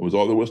 That was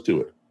all there was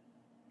to it.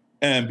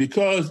 And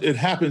because it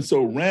happened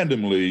so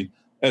randomly,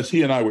 as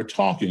he and I were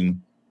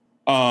talking,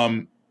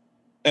 my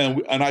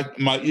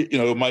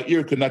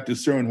ear could not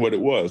discern what it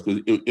was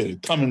because it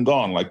had come and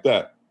gone like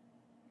that.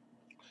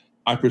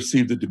 I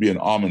perceived it to be an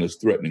ominous,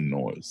 threatening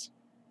noise.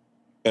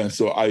 And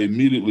so I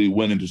immediately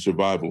went into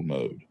survival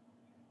mode.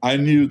 I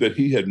knew that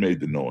he had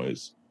made the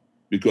noise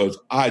because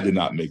I did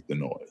not make the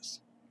noise.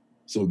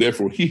 So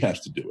therefore, he has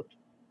to do it.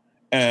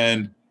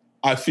 And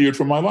I feared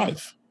for my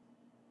life.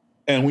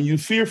 And when you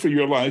fear for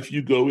your life,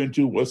 you go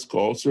into what's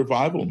called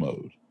survival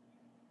mode.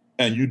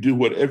 And you do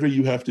whatever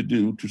you have to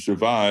do to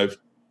survive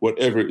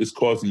whatever is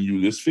causing you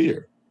this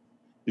fear.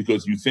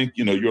 Because you think,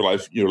 your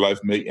life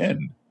may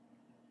end.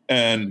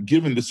 And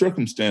given the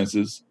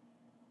circumstances,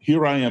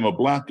 here I am, a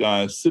black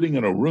guy sitting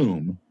in a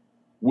room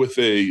with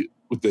the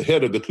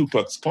head of the Ku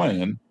Klux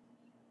Klan,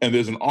 and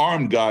there's an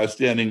armed guy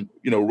standing,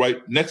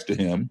 right next to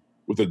him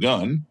with a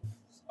gun.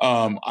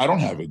 I don't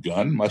have a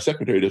gun. My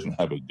secretary doesn't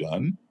have a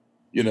gun,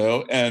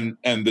 and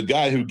the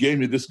guy who gave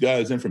me this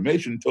guy's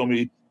information told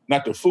me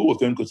not to fool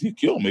with him because he'd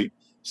kill me.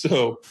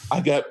 So I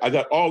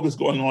got all this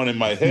going on in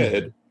my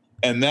head,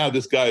 and now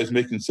this guy is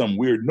making some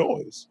weird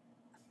noise.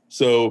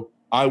 So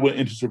I went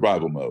into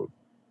survival mode.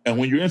 And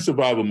when you're in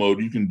survival mode,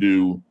 you can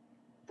do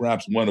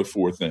perhaps one of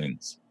four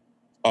things.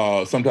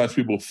 Sometimes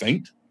people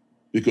faint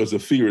because the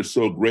fear is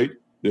so great,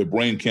 their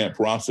brain can't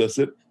process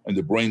it, and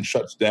the brain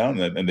shuts down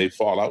and they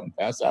fall out and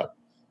pass out.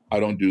 I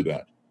don't do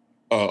that.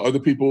 Other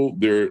people,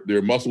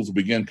 their muscles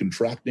begin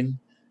contracting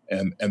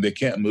and they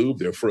can't move,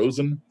 they're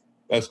frozen.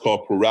 That's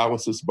called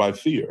paralysis by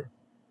fear.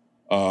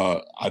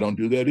 I don't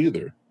do that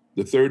either.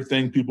 The third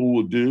thing people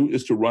will do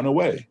is to run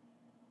away.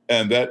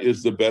 And that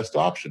is the best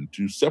option,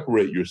 to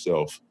separate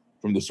yourself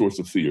from the source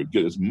of fear.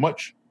 Get as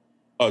much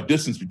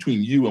distance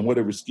between you and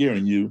whatever's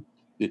scaring you,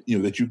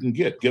 that you can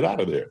get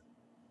out of there.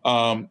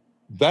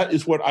 That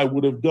is what I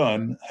would have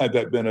done had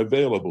that been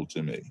available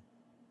to me.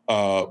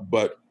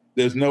 But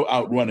there's no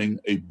outrunning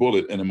a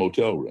bullet in a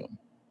motel room.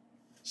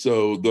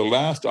 So the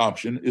last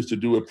option is to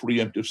do a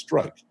preemptive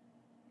strike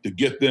to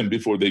get them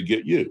before they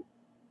get you.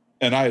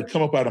 And I had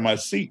come up out of my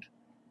seat,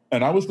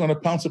 and I was going to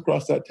pounce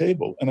across that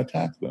table and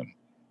attack them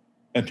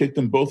and take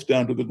them both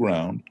down to the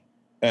ground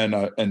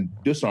and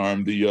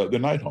disarm the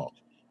Nighthawk.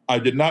 I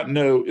did not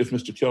know if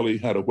Mr. Kelly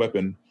had a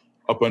weapon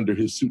up under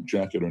his suit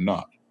jacket or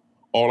not.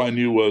 All I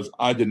knew was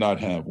I did not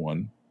have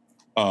one.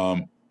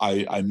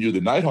 I knew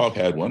the Nighthawk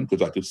had one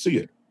because I could see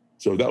it.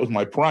 So that was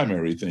my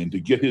primary thing, to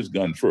get his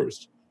gun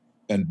first,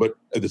 but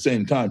at the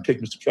same time,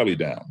 take Mr. Kelly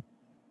down.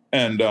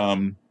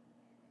 And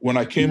when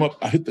I came up,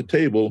 I hit the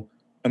table,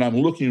 and I'm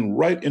looking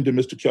right into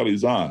Mr.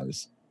 Kelly's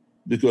eyes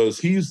because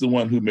he's the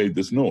one who made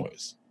this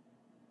noise.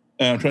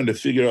 And I'm trying to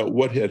figure out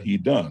what had he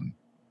done.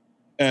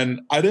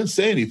 And I didn't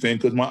say anything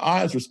because my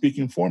eyes were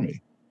speaking for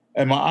me.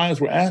 And my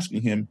eyes were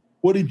asking him,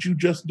 what did you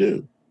just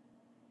do?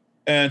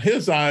 And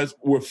his eyes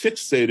were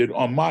fixated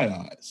on my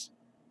eyes.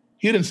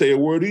 He didn't say a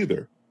word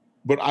either,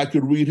 but I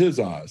could read his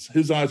eyes.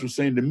 His eyes were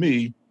saying to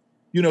me,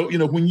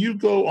 when you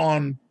go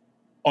on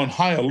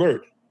high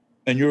alert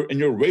and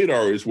your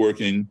radar is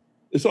working,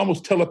 it's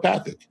almost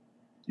telepathic.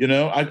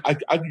 I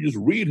could just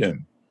read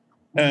him.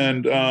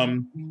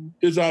 And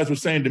his eyes were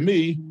saying to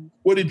me,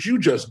 what did you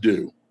just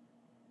do?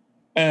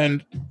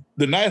 And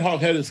the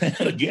Nighthawk had his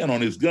hand again on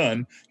his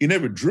gun. He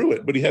never drew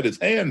it, but he had his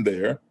hand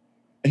there.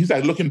 And he's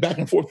like looking back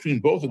and forth between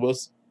both of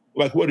us,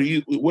 like, what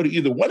did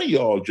either one of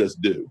y'all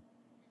just do?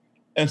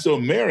 And so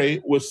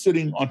Mary was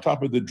sitting on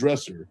top of the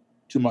dresser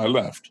to my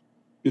left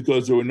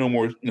because there were no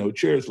more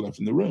chairs left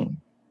in the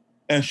room.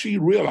 And she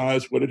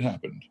realized what had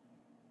happened.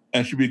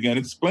 And she began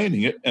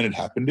explaining it, and it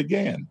happened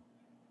again.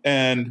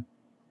 And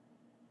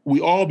we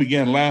all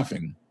began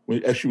laughing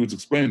as she was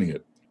explaining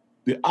it.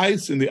 The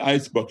ice in the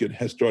ice bucket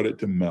had started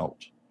to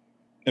melt,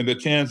 and the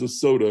cans of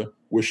soda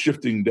were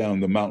shifting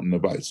down the mountain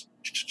of ice.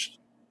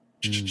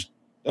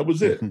 That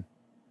was it.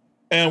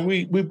 And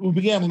we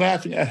began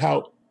laughing at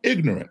how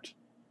ignorant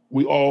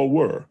we all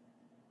were.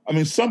 I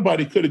mean,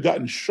 somebody could have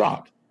gotten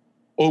shot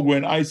over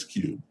an ice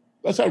cube.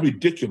 That's how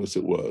ridiculous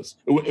it was.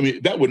 I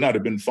mean, that would not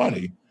have been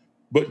funny,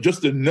 but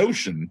just the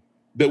notion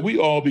that we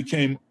all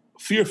became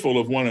fearful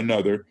of one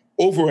another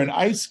over an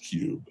ice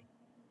cube,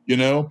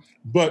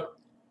 But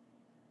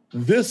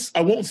this,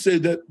 I won't say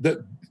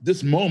that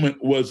this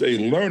moment was a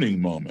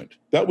learning moment.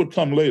 That would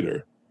come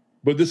later.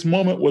 But this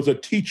moment was a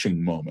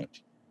teaching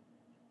moment.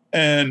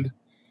 And,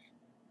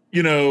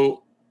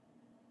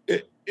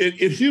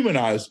 it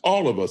humanized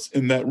all of us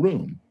in that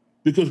room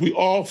because we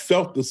all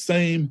felt the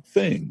same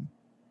thing,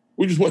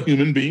 which is what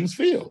human beings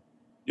feel.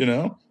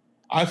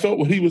 I felt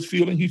what he was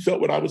feeling. He felt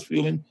what I was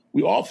feeling.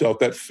 We all felt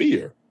that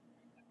fear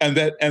and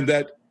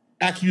that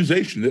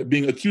accusation, that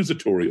being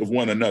accusatory of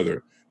one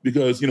another.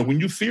 Because, when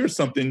you fear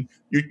something,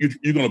 you're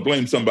going to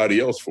blame somebody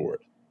else for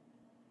it.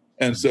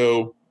 And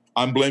so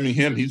I'm blaming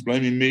him. He's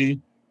blaming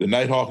me. The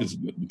Nighthawk is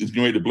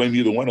getting ready to blame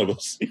either one of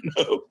us,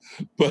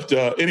 But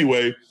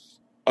anyway,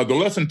 the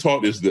lesson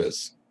taught is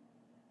this.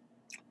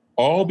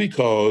 All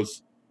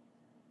because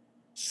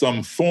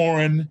some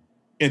foreign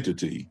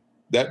entity,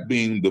 that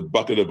being the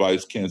bucket of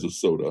ice cans of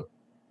soda,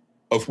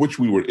 of which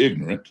we were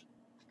ignorant,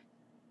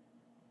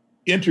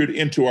 entered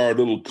into our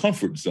little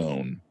comfort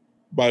zone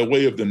by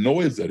way of the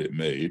noise that it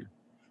made,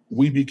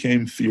 we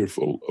became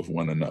fearful of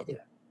one another.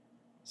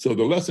 So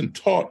the lesson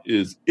taught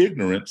is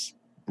ignorance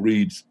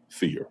breeds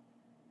fear.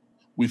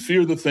 We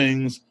fear the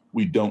things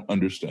we don't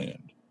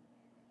understand.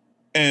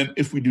 And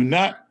if we do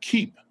not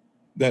keep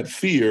that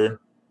fear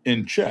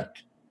in check,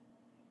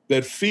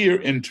 that fear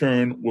in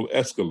turn will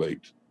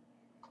escalate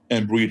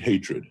and breed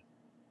hatred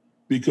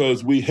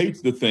because we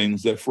hate the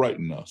things that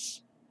frighten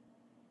us.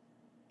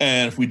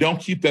 And if we don't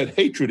keep that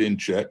hatred in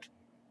check,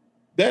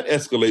 that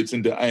escalates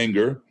into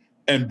anger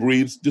and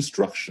breeds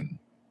destruction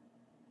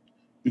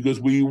because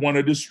we want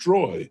to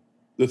destroy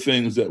the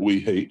things that we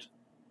hate.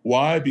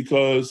 Why?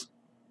 Because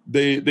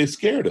they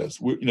scared us.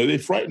 They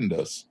frightened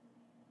us.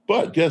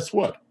 But guess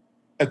what?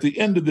 At the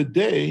end of the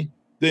day,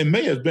 they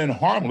may have been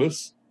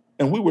harmless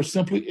and we were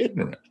simply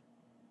ignorant.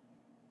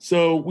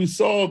 So we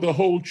saw the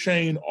whole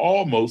chain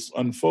almost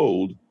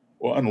unfold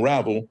or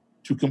unravel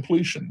to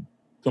completion.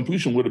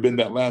 Completion would have been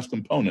that last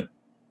component.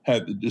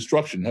 Had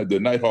the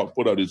Nighthawk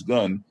put out his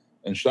gun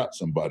and shot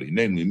somebody,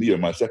 namely me or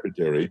my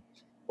secretary,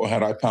 or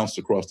had I pounced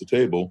across the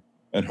table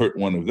and hurt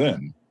one of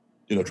them,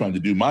 trying to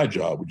do my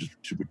job, which is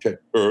to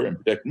protect her and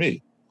protect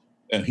me.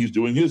 And he's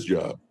doing his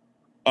job.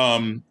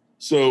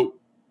 So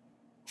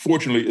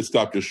fortunately, it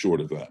stopped just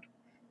short of that.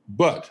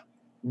 But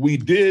we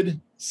did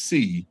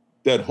see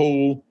that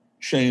whole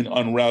chain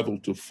unravel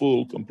to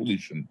full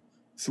completion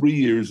 3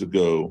 years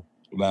ago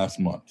last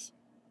month,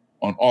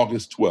 on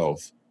August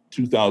 12th,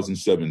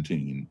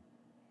 2017,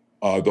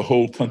 the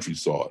whole country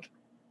saw it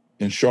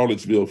in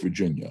Charlottesville,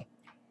 Virginia,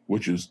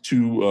 which is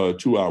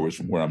two hours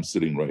from where I'm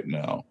sitting right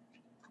now.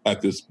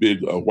 at this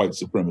big white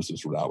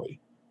supremacist rally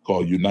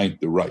called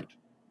Unite the Right.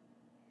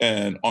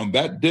 And on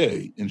that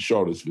day in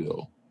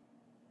Charlottesville,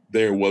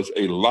 there was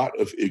a lot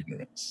of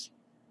ignorance.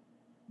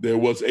 There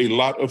was a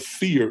lot of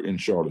fear in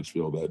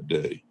Charlottesville that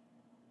day.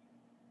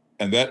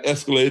 And that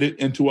escalated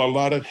into a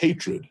lot of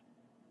hatred.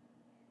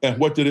 And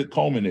what did it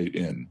culminate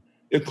in?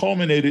 It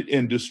culminated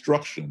in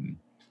destruction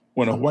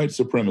when a white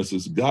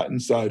supremacist got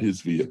inside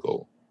his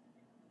vehicle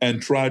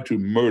and tried to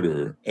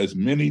murder as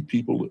many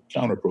people,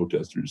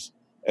 counter-protesters,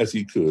 as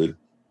he could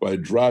by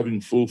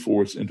driving full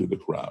force into the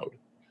crowd.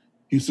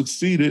 He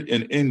succeeded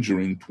in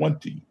injuring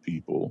 20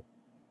 people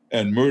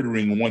and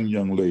murdering one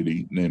young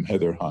lady named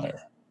Heather Heyer.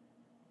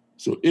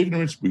 So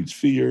ignorance breeds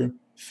fear,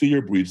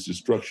 fear breeds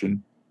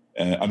destruction,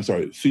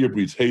 fear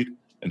breeds hate,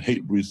 and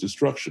hate breeds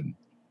destruction.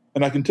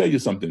 And I can tell you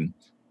something,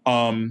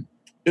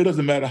 it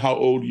doesn't matter how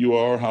old you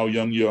are, how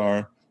young you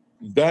are,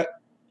 that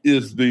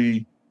is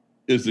the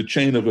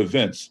chain of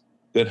events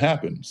that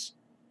happens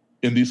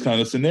in these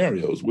kind of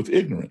scenarios with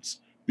ignorance.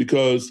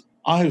 Because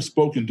I have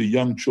spoken to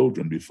young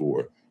children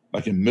before,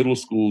 like in middle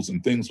schools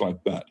and things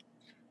like that.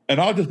 And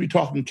I'll just be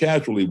talking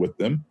casually with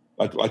them,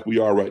 like we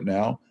are right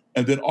now.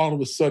 And then all of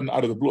a sudden,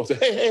 out of the blue, I'll say,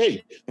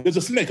 hey, there's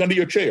a snake under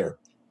your chair.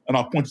 And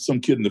I'll point to some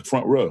kid in the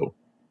front row.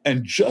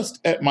 And just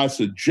at my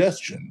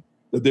suggestion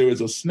that there is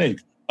a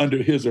snake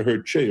under his or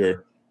her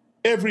chair,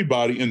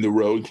 everybody in the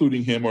row,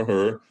 including him or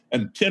her,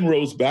 and 10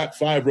 rows back,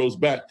 5 rows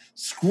back,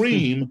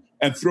 scream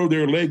and throw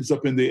their legs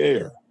up in the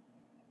air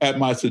at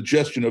my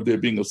suggestion of there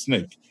being a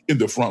snake in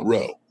the front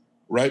row,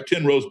 right?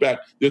 10 rows back,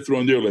 they're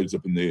throwing their legs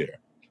up in the air.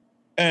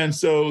 And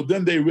so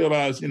then they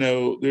realize,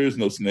 there is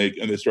no snake,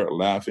 and they start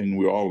laughing.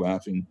 We're all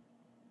laughing.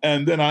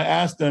 And then I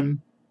asked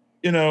them,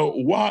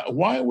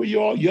 why were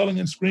you all yelling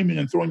and screaming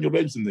and throwing your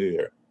legs in the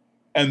air?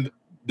 And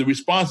the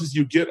responses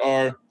you get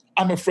are,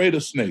 I'm afraid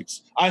of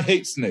snakes. I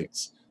hate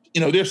snakes.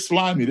 They're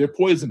slimy. They're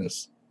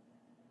poisonous.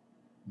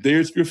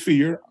 There's your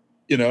fear.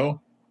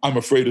 I'm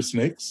afraid of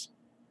snakes.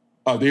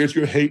 There's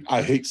your hate.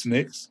 I hate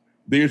snakes.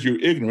 There's your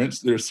ignorance.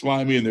 They're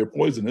slimy and they're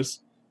poisonous.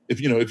 If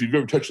you've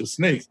ever touched a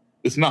snake,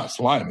 it's not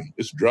slimy.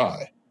 It's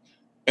dry.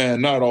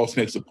 And not all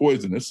snakes are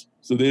poisonous.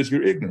 So there's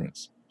your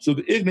ignorance. So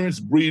the ignorance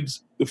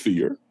breeds the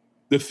fear.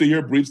 The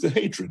fear breeds the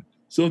hatred.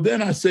 So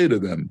then I say to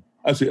them,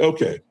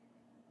 okay,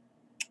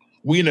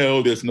 we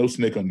know there's no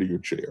snake under your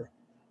chair.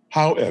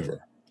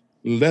 However,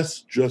 let's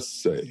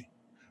just say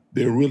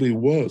there really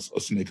was a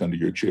snake under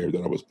your chair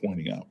that I was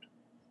pointing out.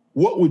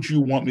 What would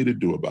you want me to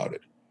do about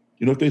it?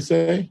 You know what they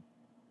say?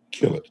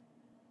 Kill it.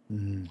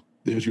 Mm.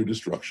 There's your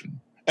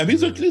destruction. And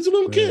these are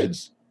little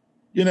kids,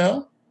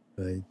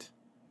 Right.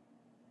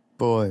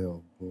 Boy,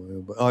 oh boy,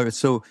 oh boy. All right,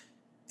 so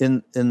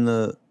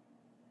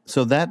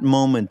so that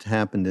moment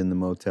happened in the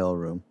motel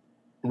room.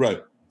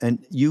 Right.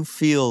 And you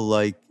feel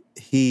like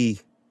he,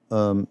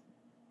 what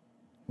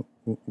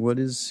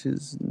is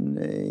his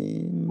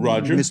name?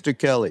 Roger. Mr.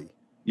 Kelly.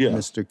 Yeah.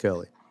 Mr.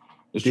 Kelly.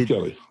 Mr.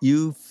 Kelly.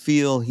 You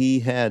feel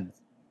he had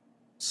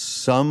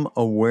some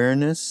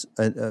awareness,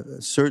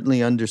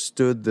 certainly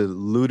understood the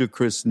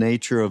ludicrous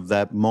nature of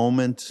that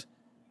moment,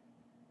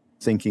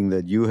 thinking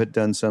that you had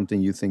done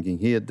something, you thinking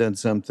he had done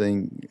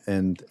something,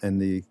 and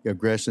the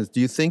aggressions.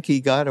 Do you think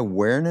he got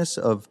awareness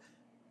of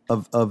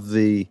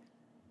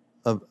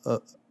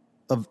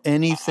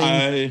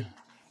anything?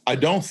 I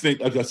don't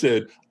think, like I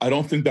said, I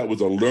don't think that was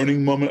a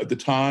learning moment at the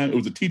time. It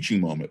was a teaching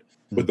moment,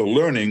 but the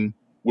learning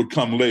would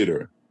come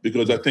later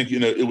because I think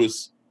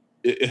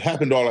it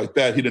happened all like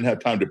that. He didn't have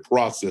time to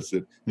process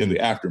it in the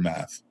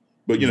aftermath.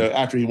 But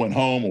after he went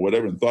home or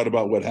whatever and thought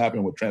about what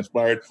happened, what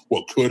transpired,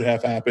 what could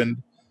have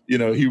happened.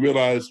 He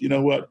realized,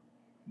 what?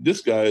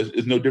 This guy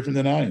is no different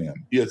than I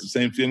am. He has the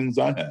same feelings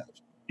I have.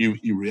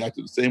 He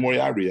reacted the same way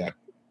I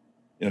reacted.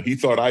 He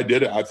thought I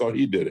did it. I thought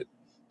he did it.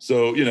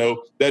 So,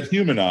 that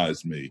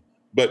humanized me.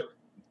 But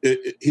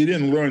he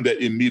didn't learn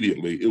that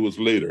immediately. It was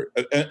later.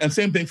 And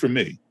same thing for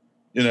me.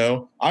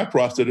 I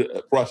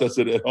processed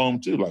it at home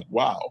too. Like,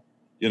 wow,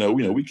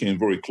 we came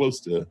very close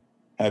to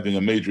having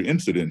a major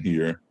incident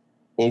here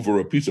over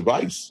a piece of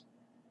ice.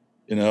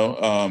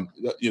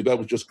 That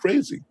was just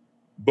crazy.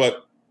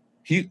 But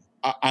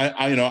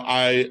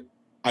I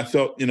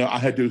felt, I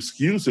had to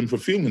excuse him for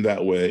feeling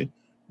that way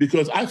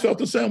because I felt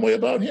the same way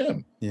about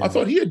him. Yeah. I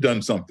thought he had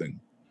done something.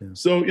 Yeah.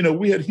 So,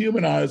 we had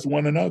humanized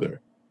one another.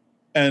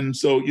 And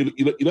so you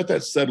let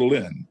that settle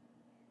in.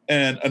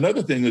 And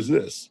another thing is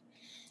this.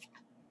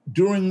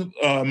 During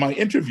my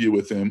interview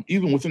with him,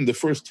 even within the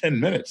first 10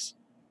 minutes,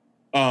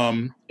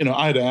 I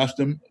had asked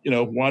him,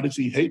 why does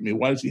he hate me?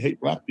 Why does he hate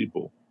Black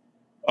people?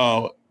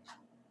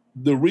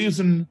 The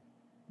reason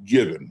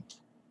given,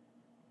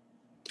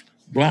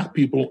 Black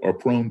people are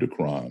prone to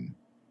crime.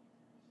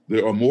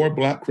 There are more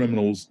Black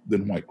criminals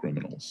than white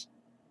criminals.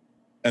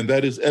 And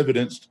that is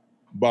evidenced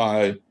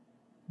by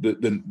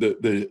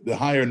the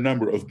higher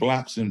number of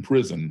Blacks in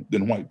prison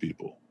than white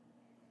people.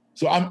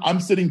 So I'm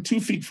sitting 2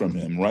 feet from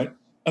him, right?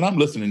 And I'm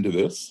listening to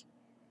this,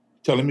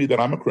 telling me that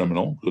I'm a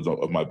criminal because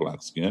of my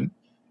Black skin.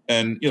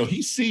 And,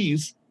 he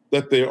sees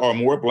that there are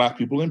more Black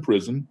people in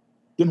prison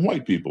than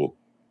white people.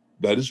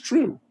 That is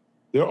true.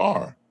 There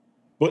are.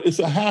 But it's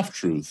a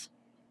half-truth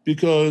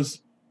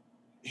because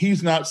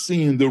he's not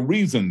seeing the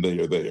reason they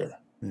are there.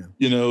 Yeah.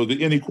 You know,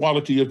 the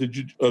inequality of the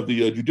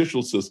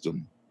judicial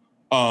system,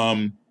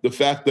 the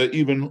fact that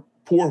even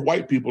poor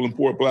white people and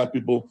poor black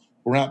people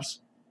perhaps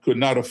could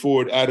not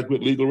afford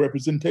adequate legal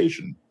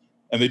representation,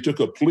 and they took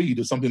a plea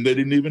to something they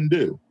didn't even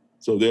do.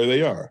 So there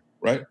they are,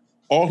 right?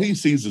 All he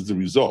sees is the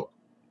result,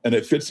 and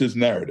it fits his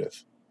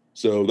narrative.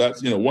 So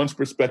that's, one's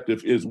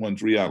perspective is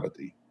one's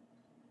reality.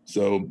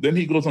 So then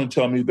he goes on to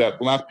tell me that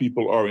black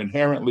people are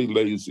inherently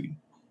lazy.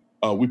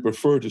 We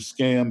prefer to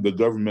scam the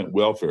government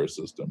welfare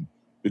system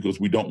because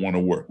we don't want to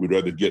work. We'd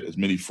rather get as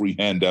many free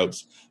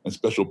handouts and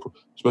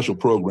special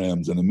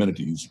programs and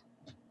amenities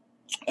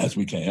as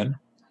we can.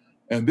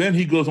 And then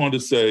he goes on to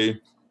say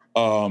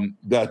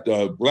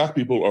that black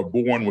people are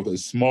born with a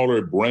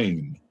smaller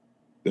brain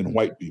than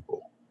white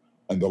people.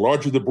 And the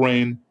larger the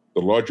brain,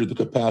 the larger the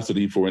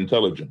capacity for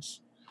intelligence.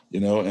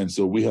 And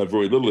so we have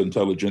very little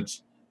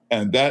intelligence.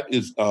 And that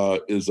is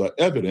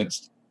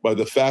evidenced by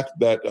the fact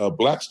that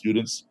black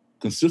students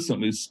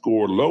consistently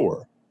score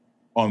lower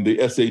on the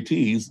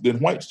SATs than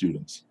white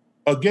students.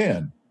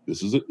 Again,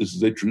 this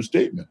is a true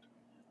statement.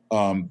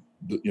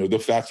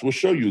 The facts will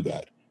show you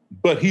that.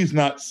 But he's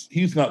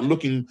not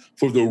looking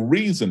for the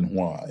reason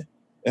why.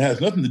 It has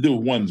nothing to do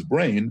with one's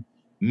brain.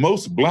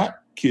 Most black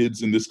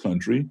kids in this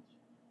country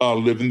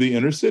live in the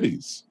inner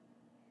cities.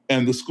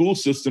 And the school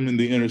system in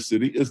the inner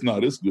city is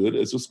not as good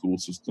as the school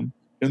system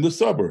in the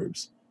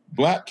suburbs.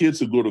 Black kids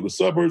who go to the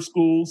suburb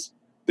schools,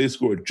 they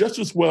score just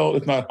as well,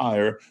 if not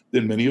higher,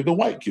 than many of the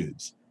white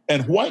kids.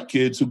 And white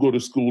kids who go to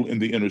school in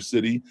the inner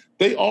city,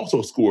 they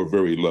also score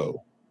very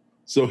low.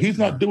 So he's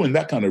not doing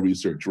that kind of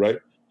research, right?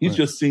 He's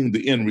just seeing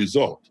the end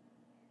result.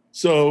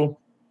 So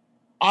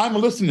I'm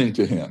listening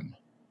to him.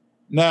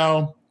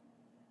 Now,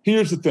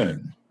 here's the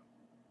thing.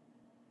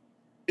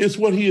 Is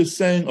what he is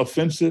saying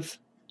offensive?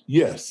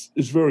 Yes,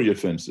 it's very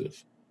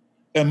offensive.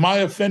 Am I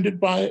offended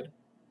by it?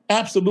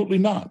 Absolutely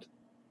not.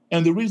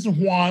 And the reason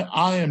why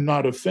I am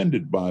not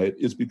offended by it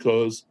is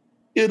because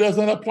it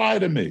doesn't apply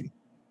to me.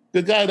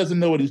 The guy doesn't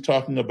know what he's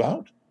talking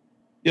about.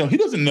 He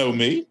doesn't know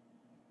me.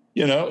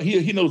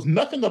 He knows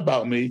nothing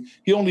about me.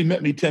 He only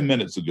met me 10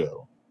 minutes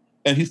ago,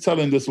 and he's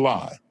telling this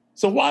lie.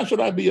 So why should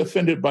I be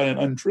offended by an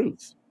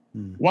untruth?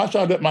 Why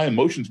should I let my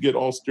emotions get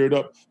all stirred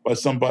up by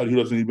somebody who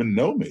doesn't even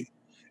know me?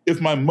 If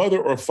my mother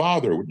or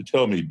father were to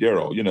tell me,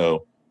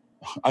 Daryl,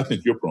 I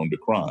think you're prone to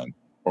crime,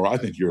 or I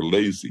think you're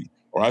lazy,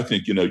 or I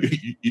think, you're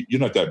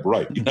not that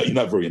bright, you're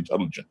not very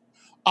intelligent,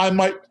 I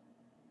might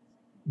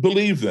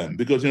believe them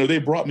because, they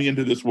brought me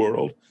into this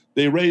world,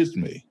 they raised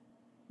me.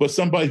 But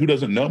somebody who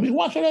doesn't know me,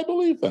 why should I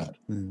believe that?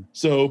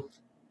 So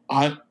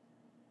I'm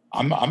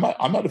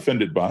not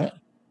offended by it.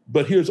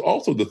 But here's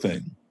also the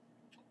thing.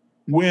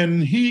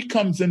 When he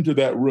comes into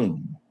that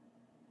room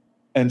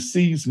and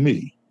sees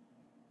me,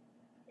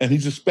 and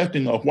he's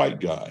expecting a white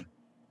guy,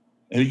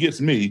 and he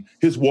gets me,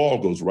 his wall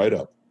goes right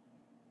up.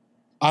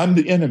 I'm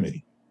the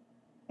enemy,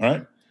 all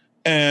right?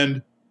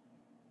 And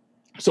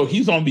so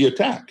he's on the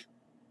attack.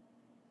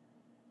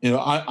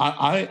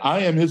 I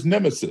am his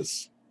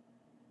nemesis,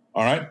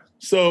 all right?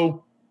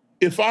 So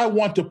if I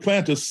want to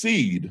plant a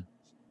seed,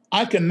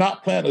 I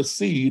cannot plant a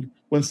seed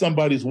when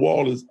somebody's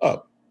wall is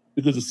up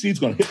because the seed's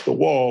going to hit the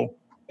wall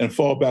and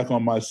fall back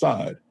on my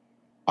side.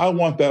 I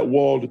want that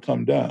wall to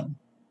come down.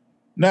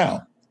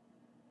 Now,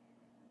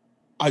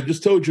 I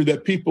just told you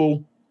that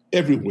people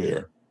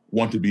everywhere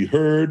want to be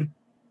heard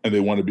and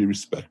they want to be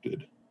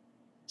respected.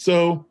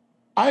 So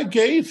I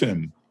gave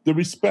him the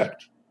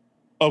respect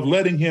of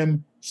letting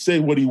him say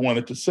what he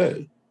wanted to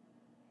say.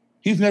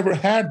 He's never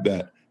had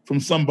that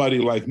from somebody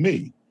like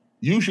me.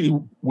 Usually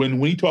when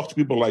we talk to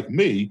people like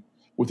me,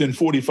 within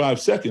 45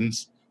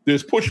 seconds,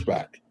 there's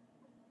pushback,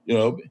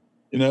 and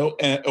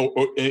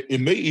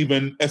it may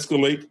even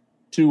escalate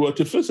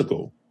to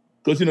physical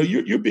because,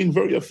 you're being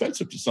very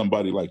offensive to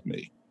somebody like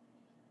me.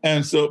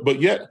 And so,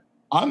 but yet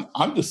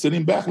I'm just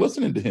sitting back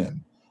listening to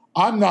him.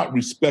 I'm not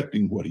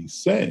respecting what he's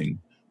saying,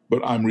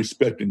 but I'm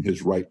respecting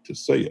his right to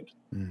say it.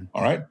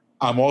 All right.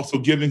 I'm also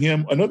giving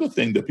him another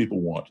thing that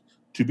people want,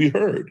 to be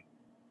heard.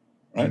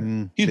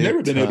 Right. He's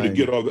never been able to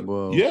get all that.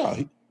 Whoa.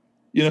 Yeah.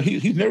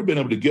 He's never been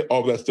able to get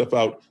all that stuff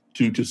out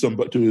to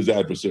his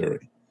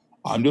adversary.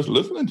 I'm just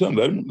listening to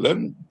him. Let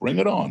him bring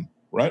it on.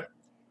 Right.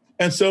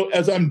 And so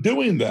as I'm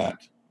doing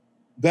that,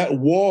 that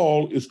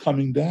wall is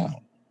coming down.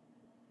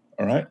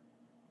 All right.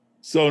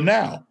 So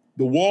now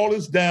the wall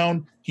is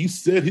down. He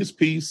said his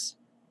piece,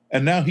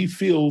 and now he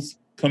feels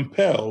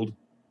compelled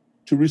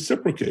to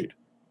reciprocate.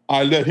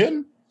 I let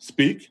him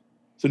speak,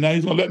 so now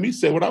he's going to let me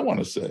say what I want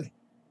to say.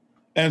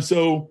 And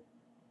so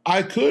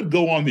I could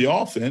go on the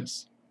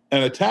offense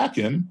and attack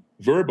him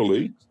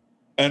verbally,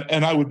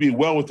 and I would be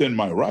well within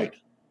my right.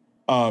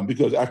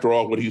 Because after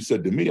all, what he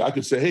said to me, I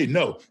could say, hey,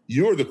 no,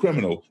 you're the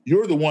criminal.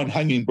 You're the one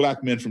hanging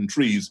black men from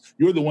trees.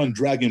 You're the one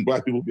dragging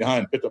black people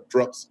behind pickup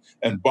trucks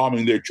and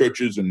bombing their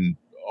churches and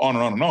on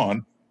and on and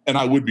on. And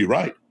I would be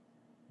right.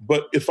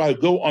 But if I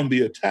go on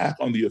the attack,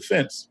 on the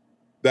offense,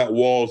 that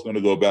wall is going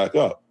to go back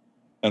up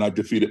and I've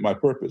defeated my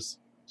purpose.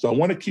 So I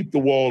want to keep the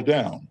wall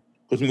down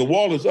Because when the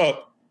wall is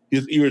up,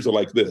 his ears are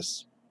like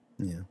this.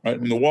 Yeah. Right?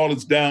 When the wall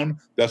is down,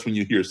 that's when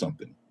you hear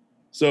something.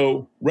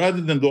 So rather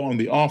than go on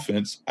the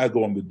offense, I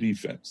go on the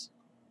defense.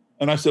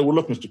 And I said, well,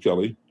 look, Mr.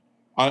 Kelly,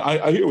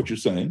 I hear what you're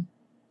saying.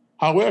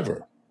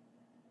 However,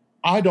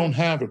 I don't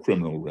have a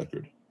criminal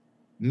record.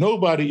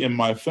 Nobody in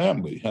my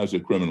family has a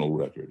criminal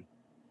record.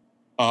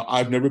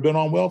 I've never been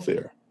on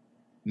welfare.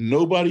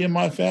 Nobody in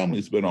my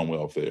family's been on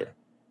welfare.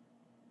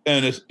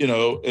 And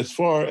as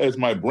far as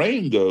my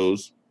brain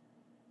goes,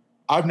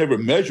 I've never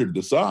measured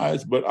the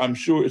size, but I'm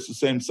sure it's the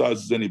same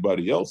size as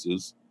anybody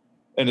else's.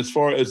 And as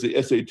far as the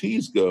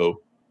SATs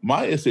go,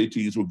 my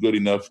SATs were good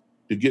enough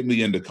to get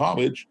me into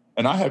college,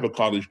 and I have a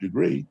college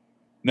degree.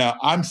 Now,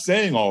 I'm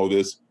saying all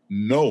this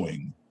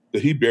knowing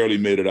that he barely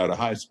made it out of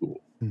high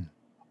school.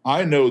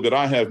 I know that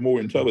I have more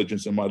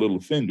intelligence in my little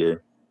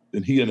finger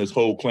than he and his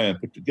whole clan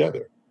put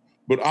together.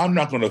 But I'm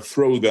not going to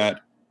throw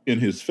that in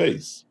his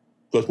face,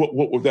 because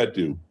what would that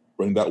do?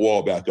 Bring that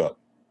wall back up.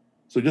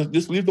 So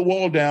just leave the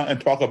wall down and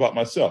talk about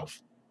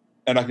myself.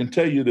 And I can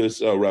tell you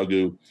this,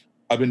 Raghu,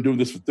 I've been doing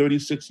this for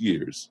 36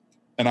 years,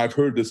 and I've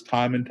heard this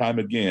time and time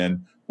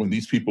again when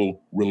these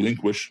people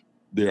relinquish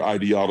their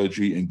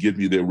ideology and give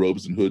me their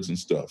robes and hoods and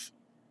stuff.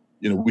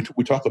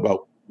 We talk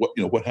about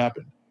what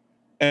happened.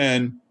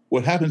 And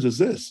what happens is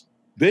this: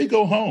 they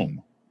go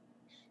home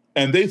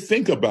and they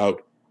think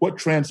about what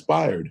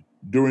transpired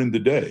during the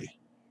day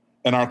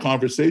and our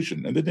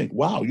conversation. And they think,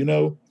 wow,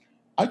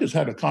 I just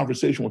had a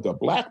conversation with a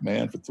black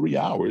man for 3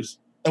 hours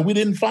and we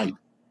didn't fight.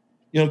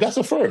 That's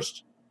a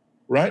first,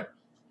 right?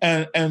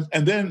 And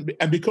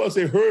because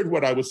they heard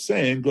what I was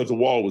saying because the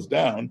wall was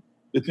down,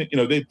 they think,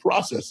 they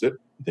process it.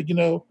 They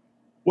think,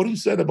 what he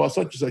said about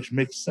such and such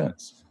makes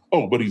sense.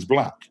 Oh, but he's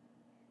black.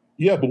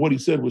 Yeah, but what he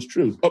said was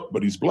true. Oh,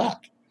 but he's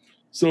black.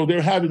 So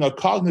they're having a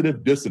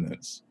cognitive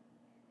dissonance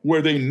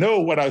where they know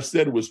what I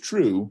said was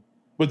true,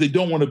 but they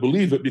don't want to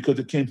believe it because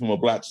it came from a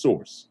black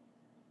source.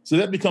 So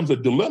that becomes a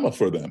dilemma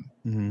for them.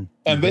 Mm-hmm.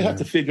 And they have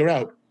to figure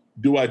out,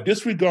 do I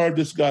disregard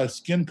this guy's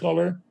skin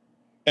color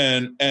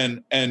and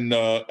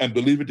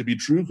believe it to be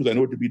true because I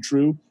know it to be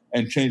true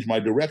and change my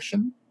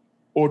direction?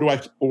 Or do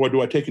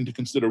I take into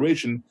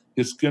consideration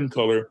his skin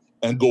color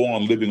and go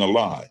on living a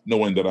lie,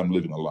 knowing that I'm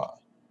living a lie?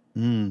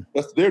 Mm.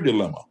 That's their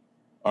dilemma.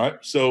 All right.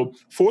 So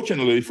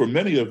fortunately for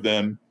many of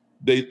them,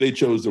 they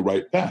chose the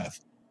right path.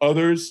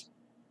 Others,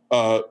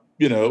 some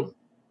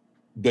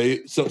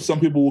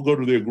people will go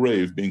to their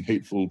grave being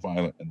hateful,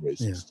 violent, and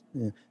racist.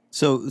 Yeah.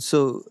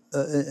 So,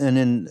 and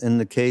in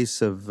the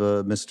case of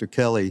Mr.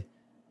 Kelly,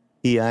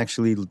 he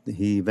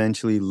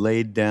eventually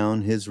laid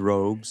down his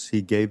robes.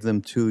 He gave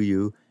them to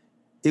you.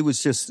 It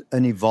was just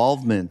an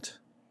evolvement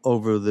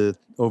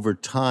over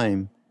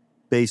time,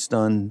 based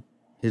on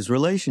his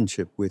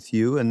relationship with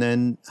you, and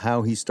then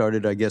how he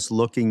started, I guess,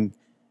 looking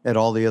at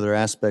all the other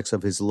aspects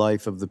of his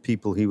life, of the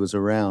people he was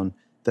around,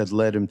 that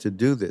led him to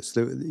do this.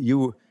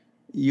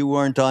 You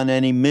weren't on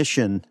any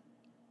mission.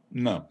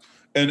 No,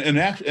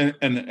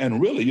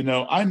 and really,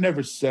 I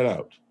never set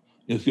out.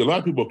 See, a lot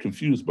of people are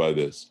confused by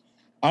this.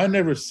 I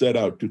never set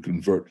out to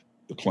convert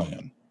the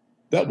Klan.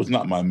 That was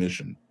not my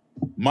mission.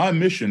 My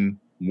mission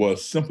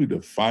was simply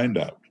to find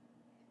out,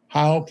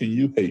 how can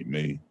you hate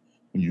me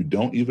when you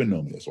don't even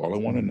know me? That's all I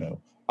want to know.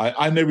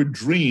 I never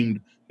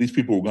dreamed these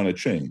people were going to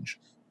change,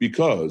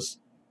 because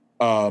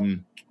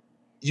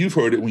you've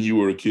heard it when you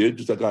were a kid,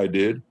 just like I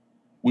did.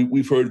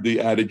 We've heard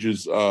the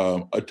adages,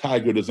 a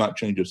tiger does not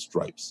change its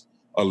stripes.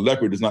 A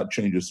leopard does not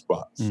change its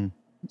spots. Mm.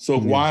 So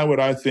why would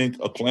I think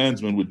a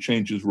Klansman would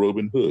change his robe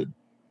and hood?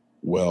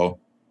 Well,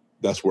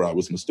 that's where I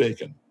was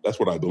mistaken. That's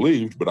what I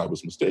believed, but I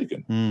was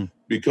mistaken.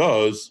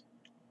 Because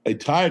a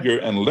tiger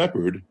and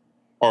leopard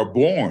are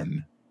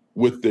born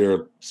with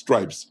their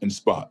stripes and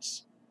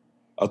spots.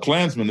 A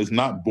Klansman is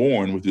not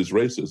born with his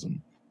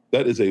racism.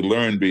 That is a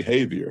learned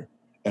behavior.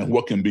 And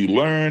what can be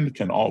learned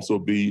can also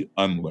be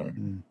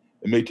unlearned.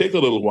 It may take a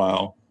little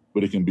while,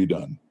 but it can be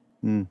done.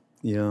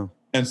 Yeah.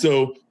 And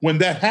so when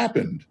that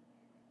happened,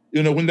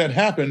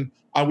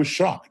 I was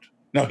shocked.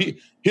 Now,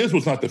 his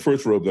was not the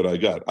first robe that I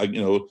got. I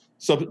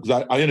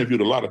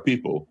interviewed a lot of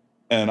people,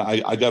 and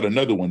I got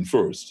another one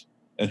first,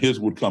 and his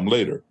would come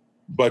later.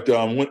 But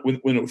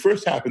when it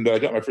first happened that I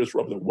got my first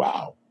robe, I thought,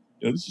 wow,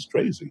 this is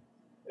crazy.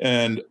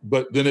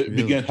 But then it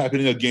began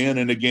happening again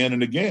and again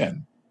and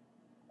again.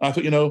 And I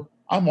thought,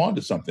 I'm on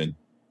to something.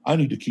 I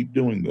need to keep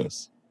doing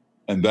this.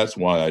 And that's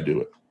why I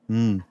do it.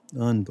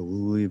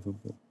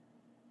 Unbelievable,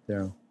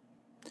 Daryl.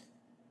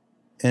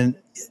 And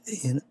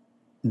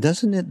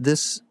doesn't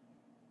this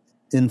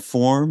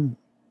inform?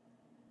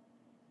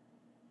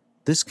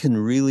 This can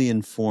really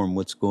inform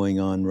what's going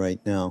on right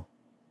now,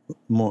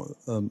 more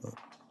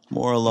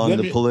along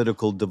the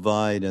political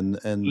divide and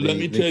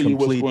the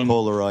complete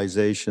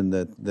polarization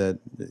that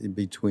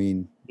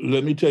between.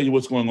 Let me tell you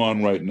what's going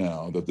on right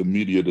now that the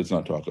media does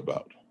not talk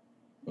about.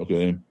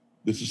 Okay,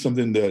 this is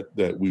something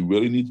that we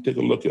really need to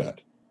take a look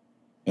at,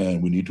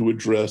 and we need to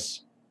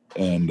address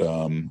and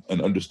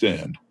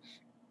understand.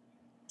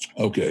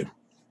 Okay,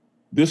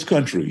 this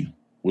country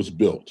was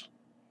built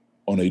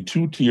on a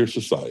two-tier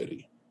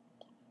society: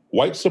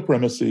 white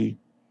supremacy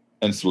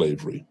and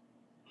slavery.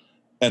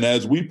 And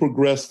as we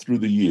progress through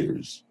the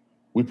years,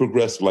 we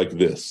progressed like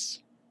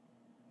this,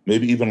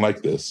 maybe even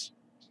like this,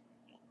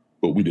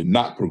 but we did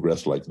not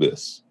progress like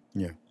this.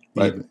 Yeah,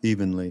 right?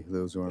 Evenly,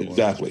 those are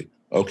exactly.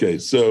 Okay,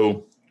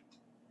 so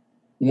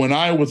when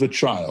I was a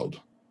child,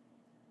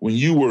 when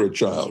you were a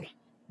child,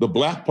 the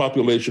Black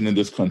population in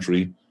this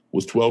country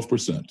was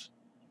 12%.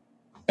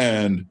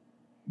 And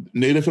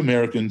Native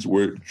Americans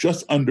were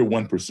just under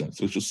 1%. So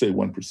let's just say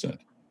 1%.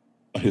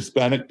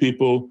 Hispanic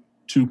people,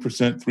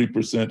 2%,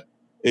 3%.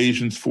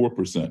 Asians,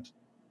 4%.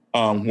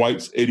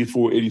 Whites,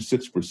 84,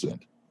 86%.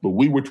 But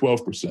we were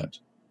 12%.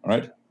 All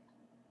right.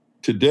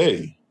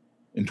 Today,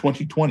 in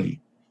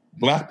 2020,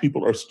 Black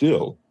people are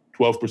still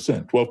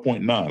 12%,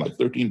 12.9, like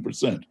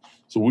 13%.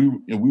 So we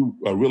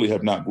really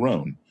have not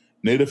grown.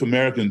 Native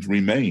Americans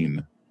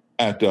remain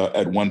at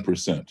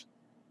 1%.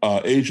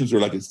 Asians are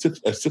like at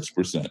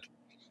 6%.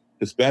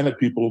 Hispanic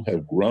people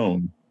have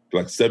grown to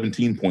like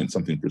 17 point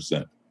something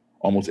percent,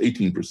 almost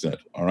 18%.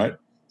 All right.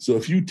 So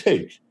if you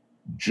take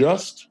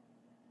just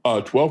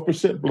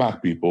 12%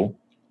 Black people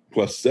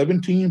plus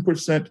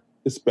 17%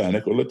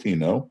 Hispanic or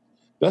Latino,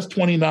 that's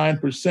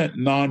 29%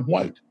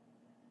 non-white.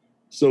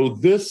 So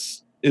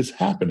this is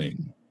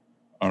happening.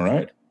 All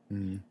right.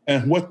 Mm.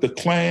 And what the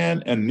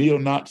Klan and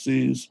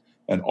neo-Nazis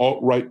and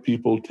alt-right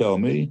people tell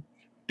me,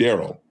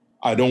 Daryl,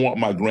 I don't want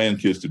my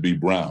grandkids to be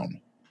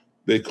brown.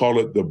 They call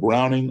it the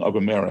browning of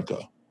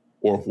America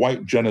or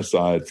white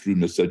genocide through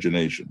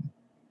miscegenation.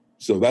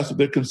 So that's what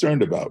they're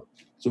concerned about.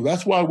 So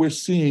that's why we're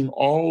seeing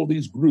all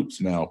these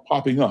groups now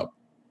popping up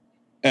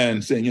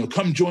and saying,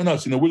 come join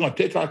us. We're going to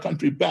take our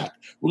country back.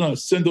 We're going to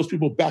send those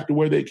people back to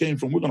where they came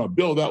from. We're going to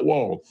build that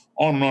wall,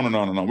 on and on and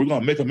on and on. We're going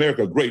to make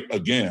America great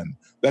again,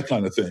 that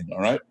kind of thing, all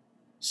right?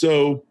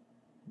 So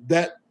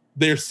that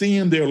they're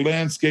seeing their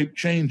landscape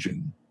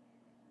changing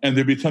and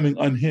they're becoming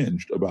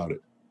unhinged about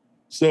it.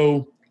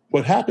 So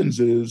what happens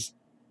is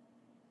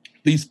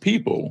these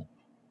people,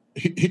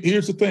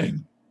 here's the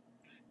thing.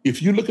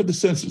 If you look at the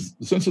census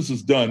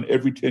is done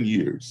every 10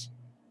 years.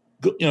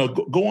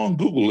 Go on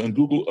Google and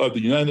Google the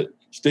United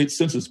States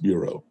Census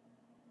Bureau.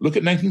 Look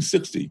at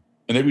 1960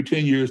 and every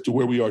 10 years to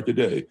where we are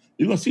today.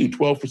 You're going to see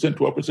 12%,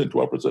 12%,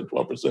 12%,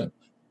 12%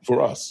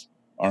 for us,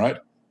 all right?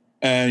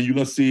 And you're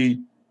going to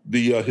see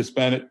the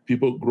Hispanic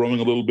people growing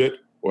a little bit,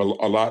 or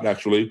a lot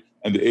actually,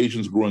 and the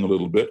Asians growing a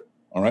little bit,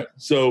 all right?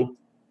 So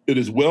it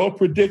is well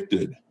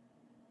predicted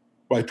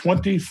by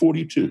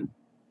 2042,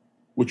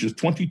 which is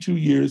 22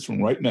 years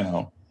from right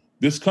now,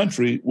 this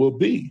country will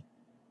be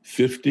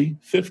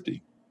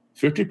 50-50.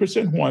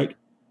 50% white,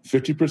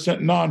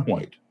 50%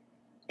 non-white.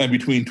 And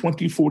between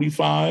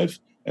 2045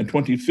 and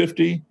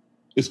 2050,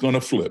 it's going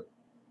to flip.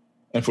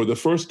 And for the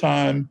first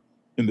time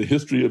in the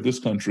history of this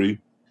country,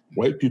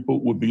 white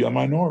people will be a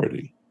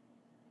minority.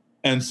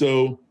 And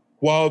so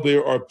while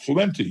there are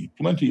plenty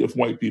of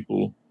white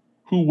people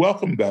who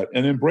welcome that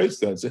and embrace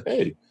that and say,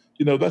 hey,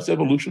 that's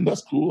evolution,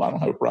 that's cool, I don't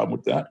have a problem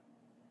with that.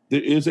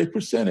 There is a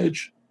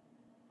percentage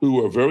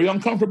who are very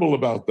uncomfortable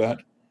about that,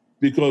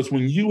 because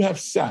when you have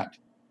sat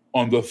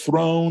on the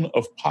throne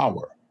of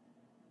power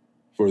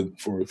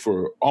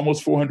for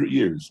almost 400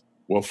 years,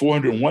 well,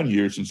 401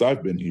 years since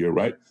I've been here,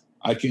 right?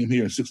 I came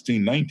here in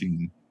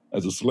 1619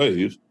 as a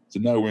slave, so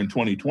now we're in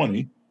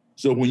 2020.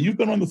 So when you've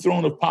been on the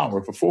throne of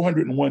power for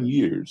 401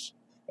 years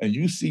and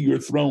you see your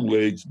throne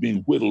legs being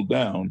whittled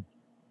down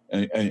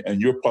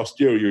and your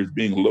posterior is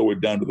being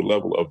lowered down to the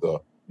level of the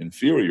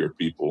inferior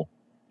people,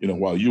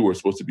 while you were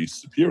supposed to be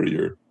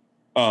superior,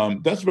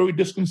 that's very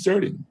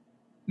disconcerting.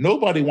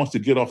 Nobody wants to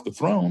get off the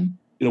throne.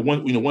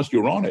 Once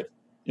you're on it,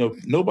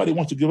 nobody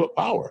wants to give up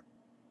power.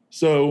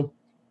 So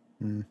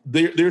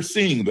they're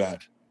seeing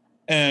that,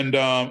 and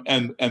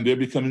they're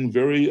becoming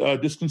very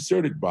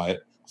disconcerted by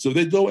it. So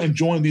they go and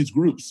join these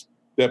groups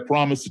that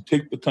promise to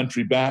take the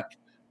country back,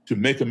 to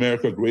make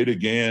America great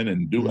again,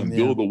 and build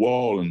the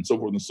wall, and so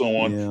forth and so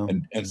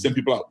on, and send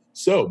people out.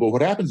 So, but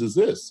what happens is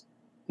this: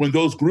 when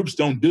those groups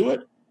don't do it,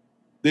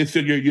 they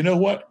figure, you know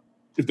what?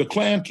 If the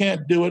Klan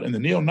can't do it and the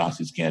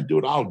neo-Nazis can't do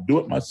it, I'll do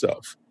it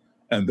myself.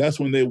 And that's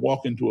when they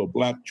walk into a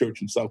Black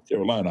church in South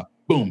Carolina,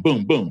 boom,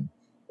 boom, boom,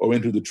 or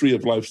into the Tree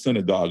of Life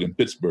Synagogue in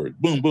Pittsburgh,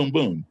 boom, boom,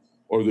 boom,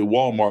 or the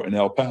Walmart in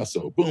El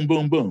Paso, boom,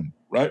 boom, boom,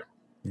 right?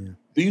 Yeah.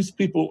 These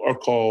people are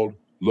called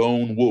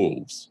lone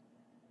wolves.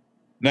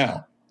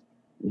 Now,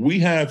 we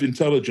have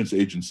intelligence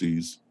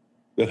agencies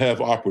that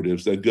have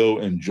operatives that go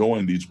and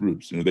join these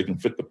groups. They can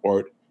fit the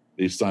part,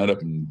 they sign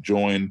up and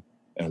join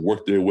and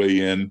work their way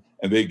in,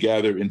 and they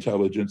gather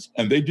intelligence,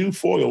 and they do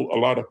foil a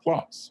lot of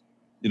plots,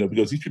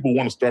 because these people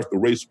want to start the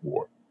race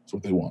war. That's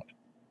what they want.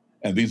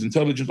 And these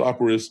intelligence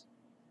operatives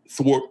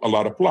thwart a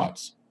lot of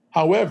plots.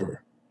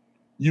 However,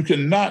 you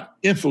cannot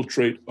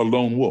infiltrate a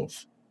lone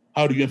wolf.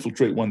 How do you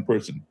infiltrate one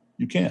person?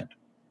 You can't.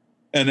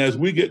 And as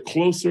we get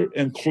closer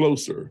and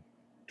closer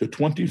to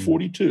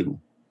 2042,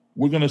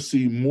 we're going to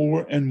see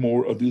more and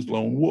more of these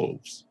lone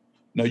wolves.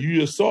 Now, you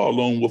just saw a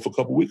lone wolf a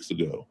couple weeks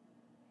ago.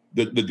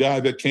 The guy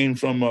that came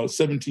from a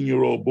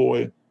 17-year-old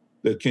boy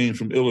that came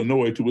from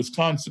Illinois to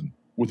Wisconsin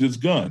with his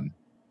gun.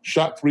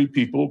 shot 3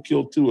 people,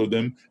 killed 2 of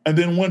them, and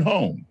then went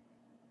home.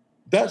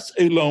 That's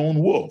a lone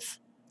wolf.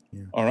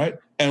 Yeah. All right.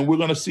 And we're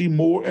going to see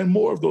more and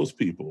more of those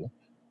people.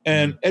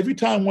 And every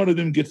time one of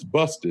them gets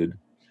busted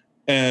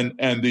and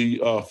the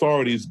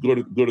authorities go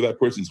to that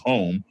person's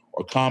home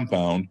or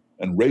compound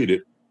and raid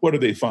it, what do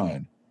they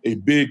find? A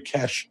big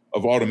cache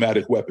of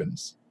automatic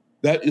weapons.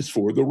 That is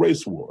for the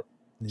race war.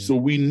 Yeah. So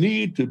we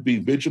need to be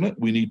vigilant.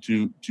 We need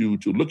to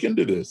look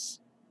into this,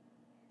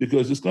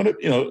 because it's going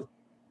to,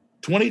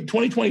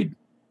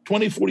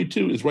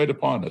 2042 is right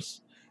upon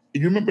us.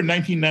 You remember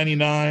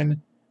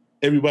 1999?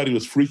 Everybody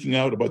was freaking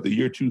out about the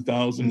year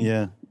 2000.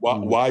 Yeah.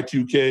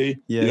 Y2K.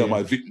 Yeah,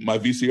 my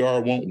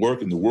VCR won't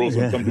work and the world's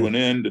going to come to an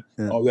end.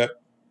 Yeah. All that.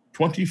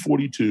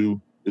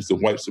 2042 is the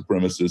white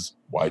supremacist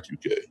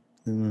Y2K.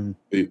 Mm.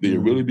 They are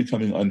really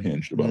becoming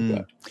unhinged about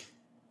that.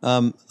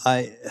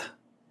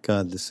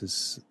 This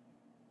is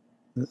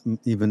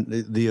even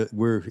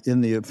we're in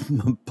the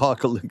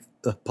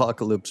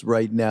apocalypse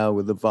right now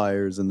with the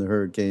fires and the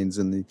hurricanes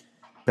and the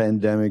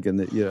pandemic and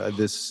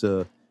this.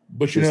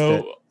 But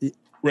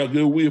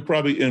we are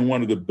probably in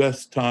one of the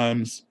best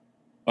times.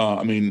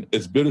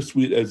 As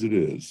bittersweet as it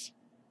is,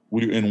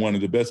 we're in one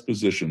of the best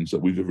positions that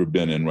we've ever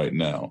been in right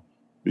now,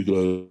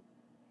 because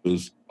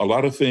there's a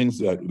lot of things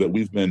that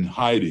we've been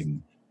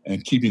hiding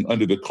and keeping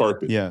under the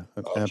carpet,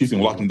 keeping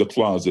locked in the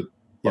closet,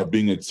 are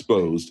being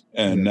exposed.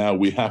 And now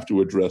we have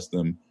to address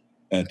them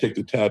and take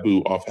the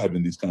taboo off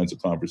having these kinds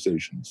of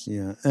conversations.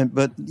 Yeah.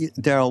 But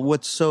Darrell,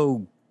 what's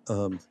so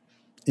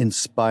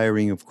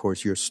inspiring, of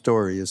course, your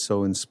story is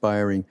so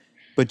inspiring,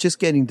 but just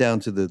getting down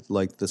to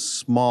the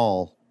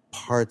small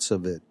parts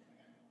of it,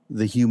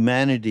 the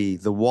humanity,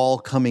 the wall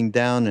coming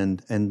down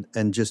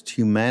and just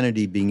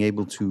humanity being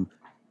able to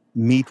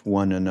meet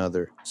one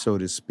another, so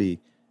to speak.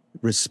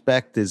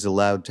 Respect is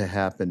allowed to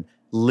happen.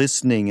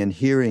 Listening and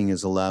hearing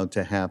is allowed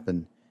to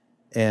happen.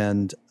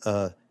 And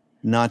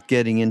not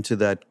getting into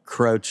that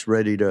crouch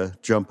ready to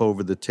jump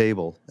over the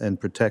table and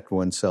protect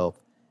oneself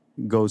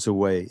goes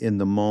away in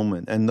the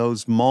moment. And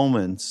those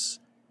moments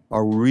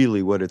are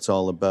really what it's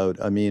all about.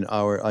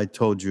 I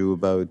told you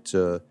about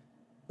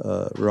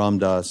Ram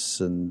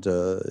Dass and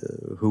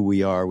who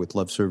we are with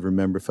Love Serve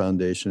Remember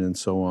Foundation and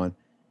so on.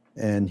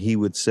 And he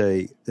would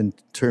say, in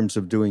terms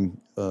of doing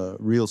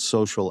real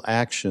social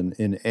action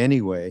in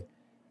any way,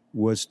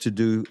 was to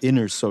do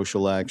inner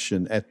social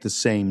action at the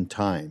same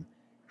time.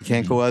 You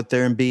can't go out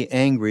there and be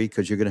angry,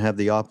 because you're going to have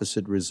the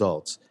opposite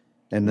results.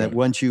 And that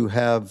once you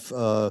have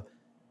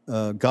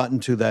gotten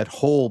to that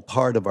whole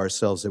part of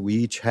ourselves that we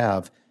each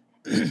have,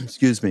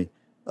 excuse me,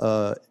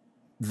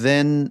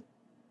 then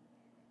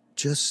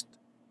just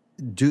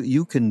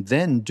you can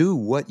then do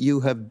what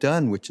you have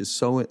done, which is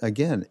so,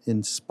 again,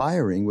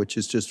 inspiring, which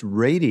is just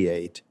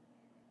radiate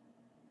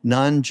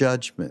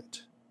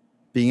non-judgment,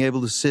 being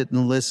able to sit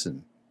and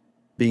listen,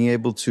 being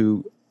able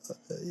to,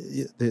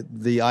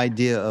 the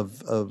idea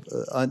of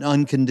an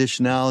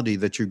unconditionality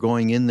that you're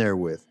going in there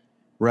with,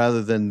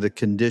 rather than the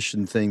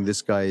conditioned thing,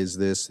 this guy is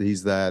this,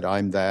 he's that,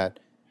 I'm that,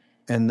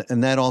 and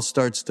that all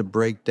starts to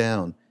break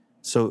down.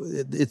 So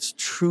it's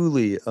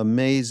truly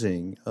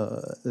amazing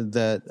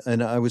that,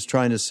 and I was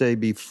trying to say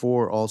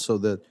before also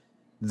that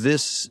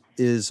this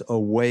is a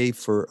way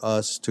for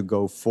us to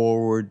go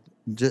forward.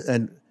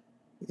 And,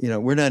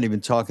 we're not even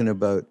talking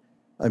about,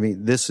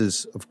 this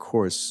is, of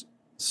course,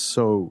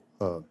 so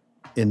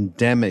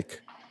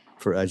endemic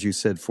for, as you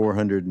said,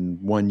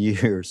 401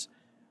 years,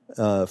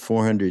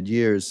 400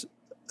 years.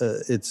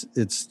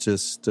 It's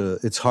just,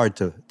 it's hard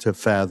to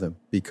fathom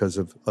because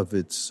of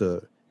its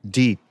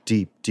deep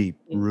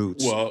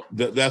roots. Well,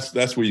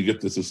 that's where you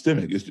get the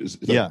systemic. It's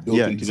just built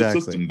into the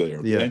system there.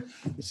 Okay?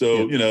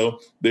 So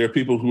there are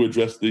people who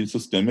address the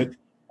systemic.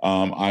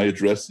 I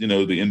address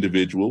the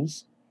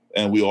individuals,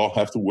 and we all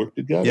have to work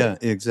together. Yeah,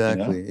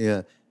 exactly.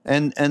 Yeah,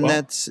 and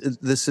that's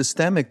the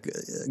systemic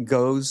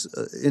goes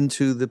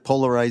into the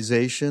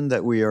polarization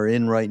that we are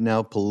in right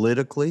now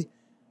politically.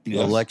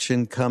 Yes.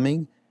 Election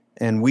coming,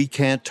 and we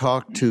can't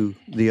talk to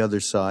the other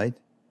side.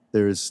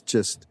 There's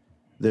just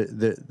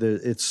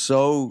it's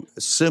so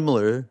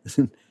similar.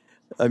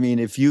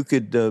 If you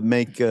could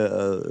make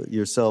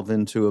yourself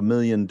into a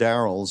million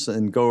Darrells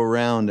and go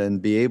around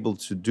and be able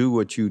to do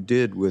what you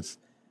did with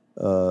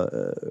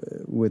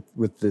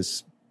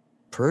this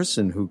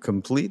person who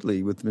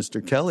completely, with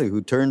Mr. Kelly,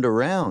 who turned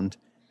around.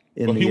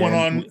 He went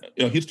on.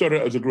 He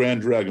started as a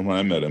Grand Dragon when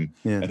I met him,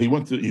 and he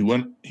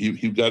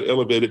got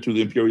elevated to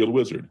the Imperial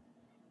Wizard,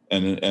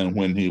 and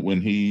when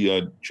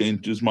he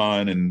changed his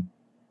mind and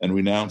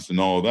renounced and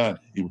all that,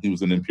 he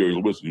was an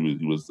Imperial Wizard.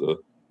 He was the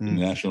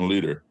national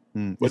leader.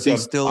 But is he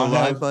still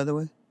alive, by the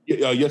way?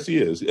 Yes, he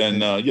is,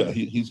 and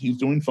he's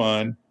doing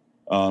fine.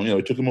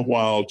 It took him a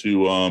while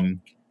to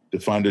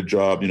find a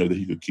job that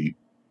he could keep,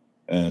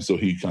 and so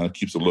he kind of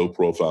keeps a low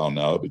profile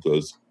now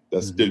because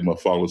that stigma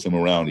follows him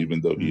around,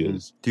 even though he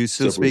is. Do you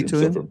still speak to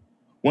him?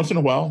 Once in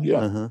a while,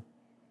 yeah.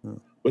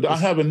 But I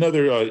have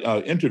another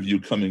interview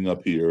coming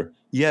up here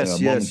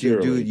Yes, yes, you do.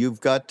 momentarily.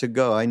 You've got to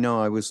go. I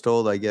know. I was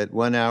told I get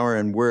 1 hour,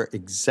 and we're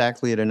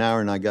exactly at an hour.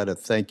 And I got to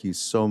thank you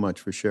so much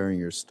for sharing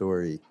your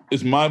story.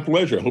 It's my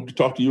pleasure. I hope to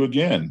talk to you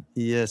again.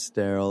 Yes,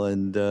 Daryl,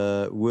 and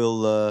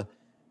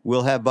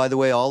we'll have, by the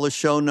way, all the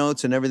show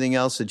notes and everything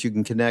else that you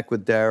can connect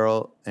with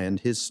Daryl and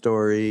his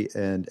story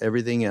and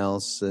everything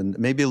else, and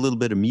maybe a little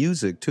bit of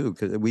music too,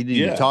 because we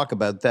didn't even talk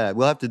about that.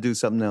 We'll have to do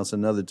something else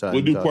another time.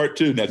 We'll do part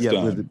 2 next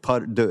time.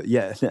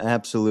 Yeah,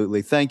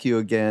 absolutely. Thank you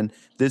again.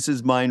 This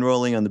is Mind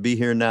Rolling on the Be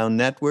Here Now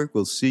Network.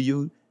 We'll see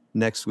you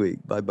next week.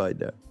 Bye-bye,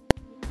 Daryl.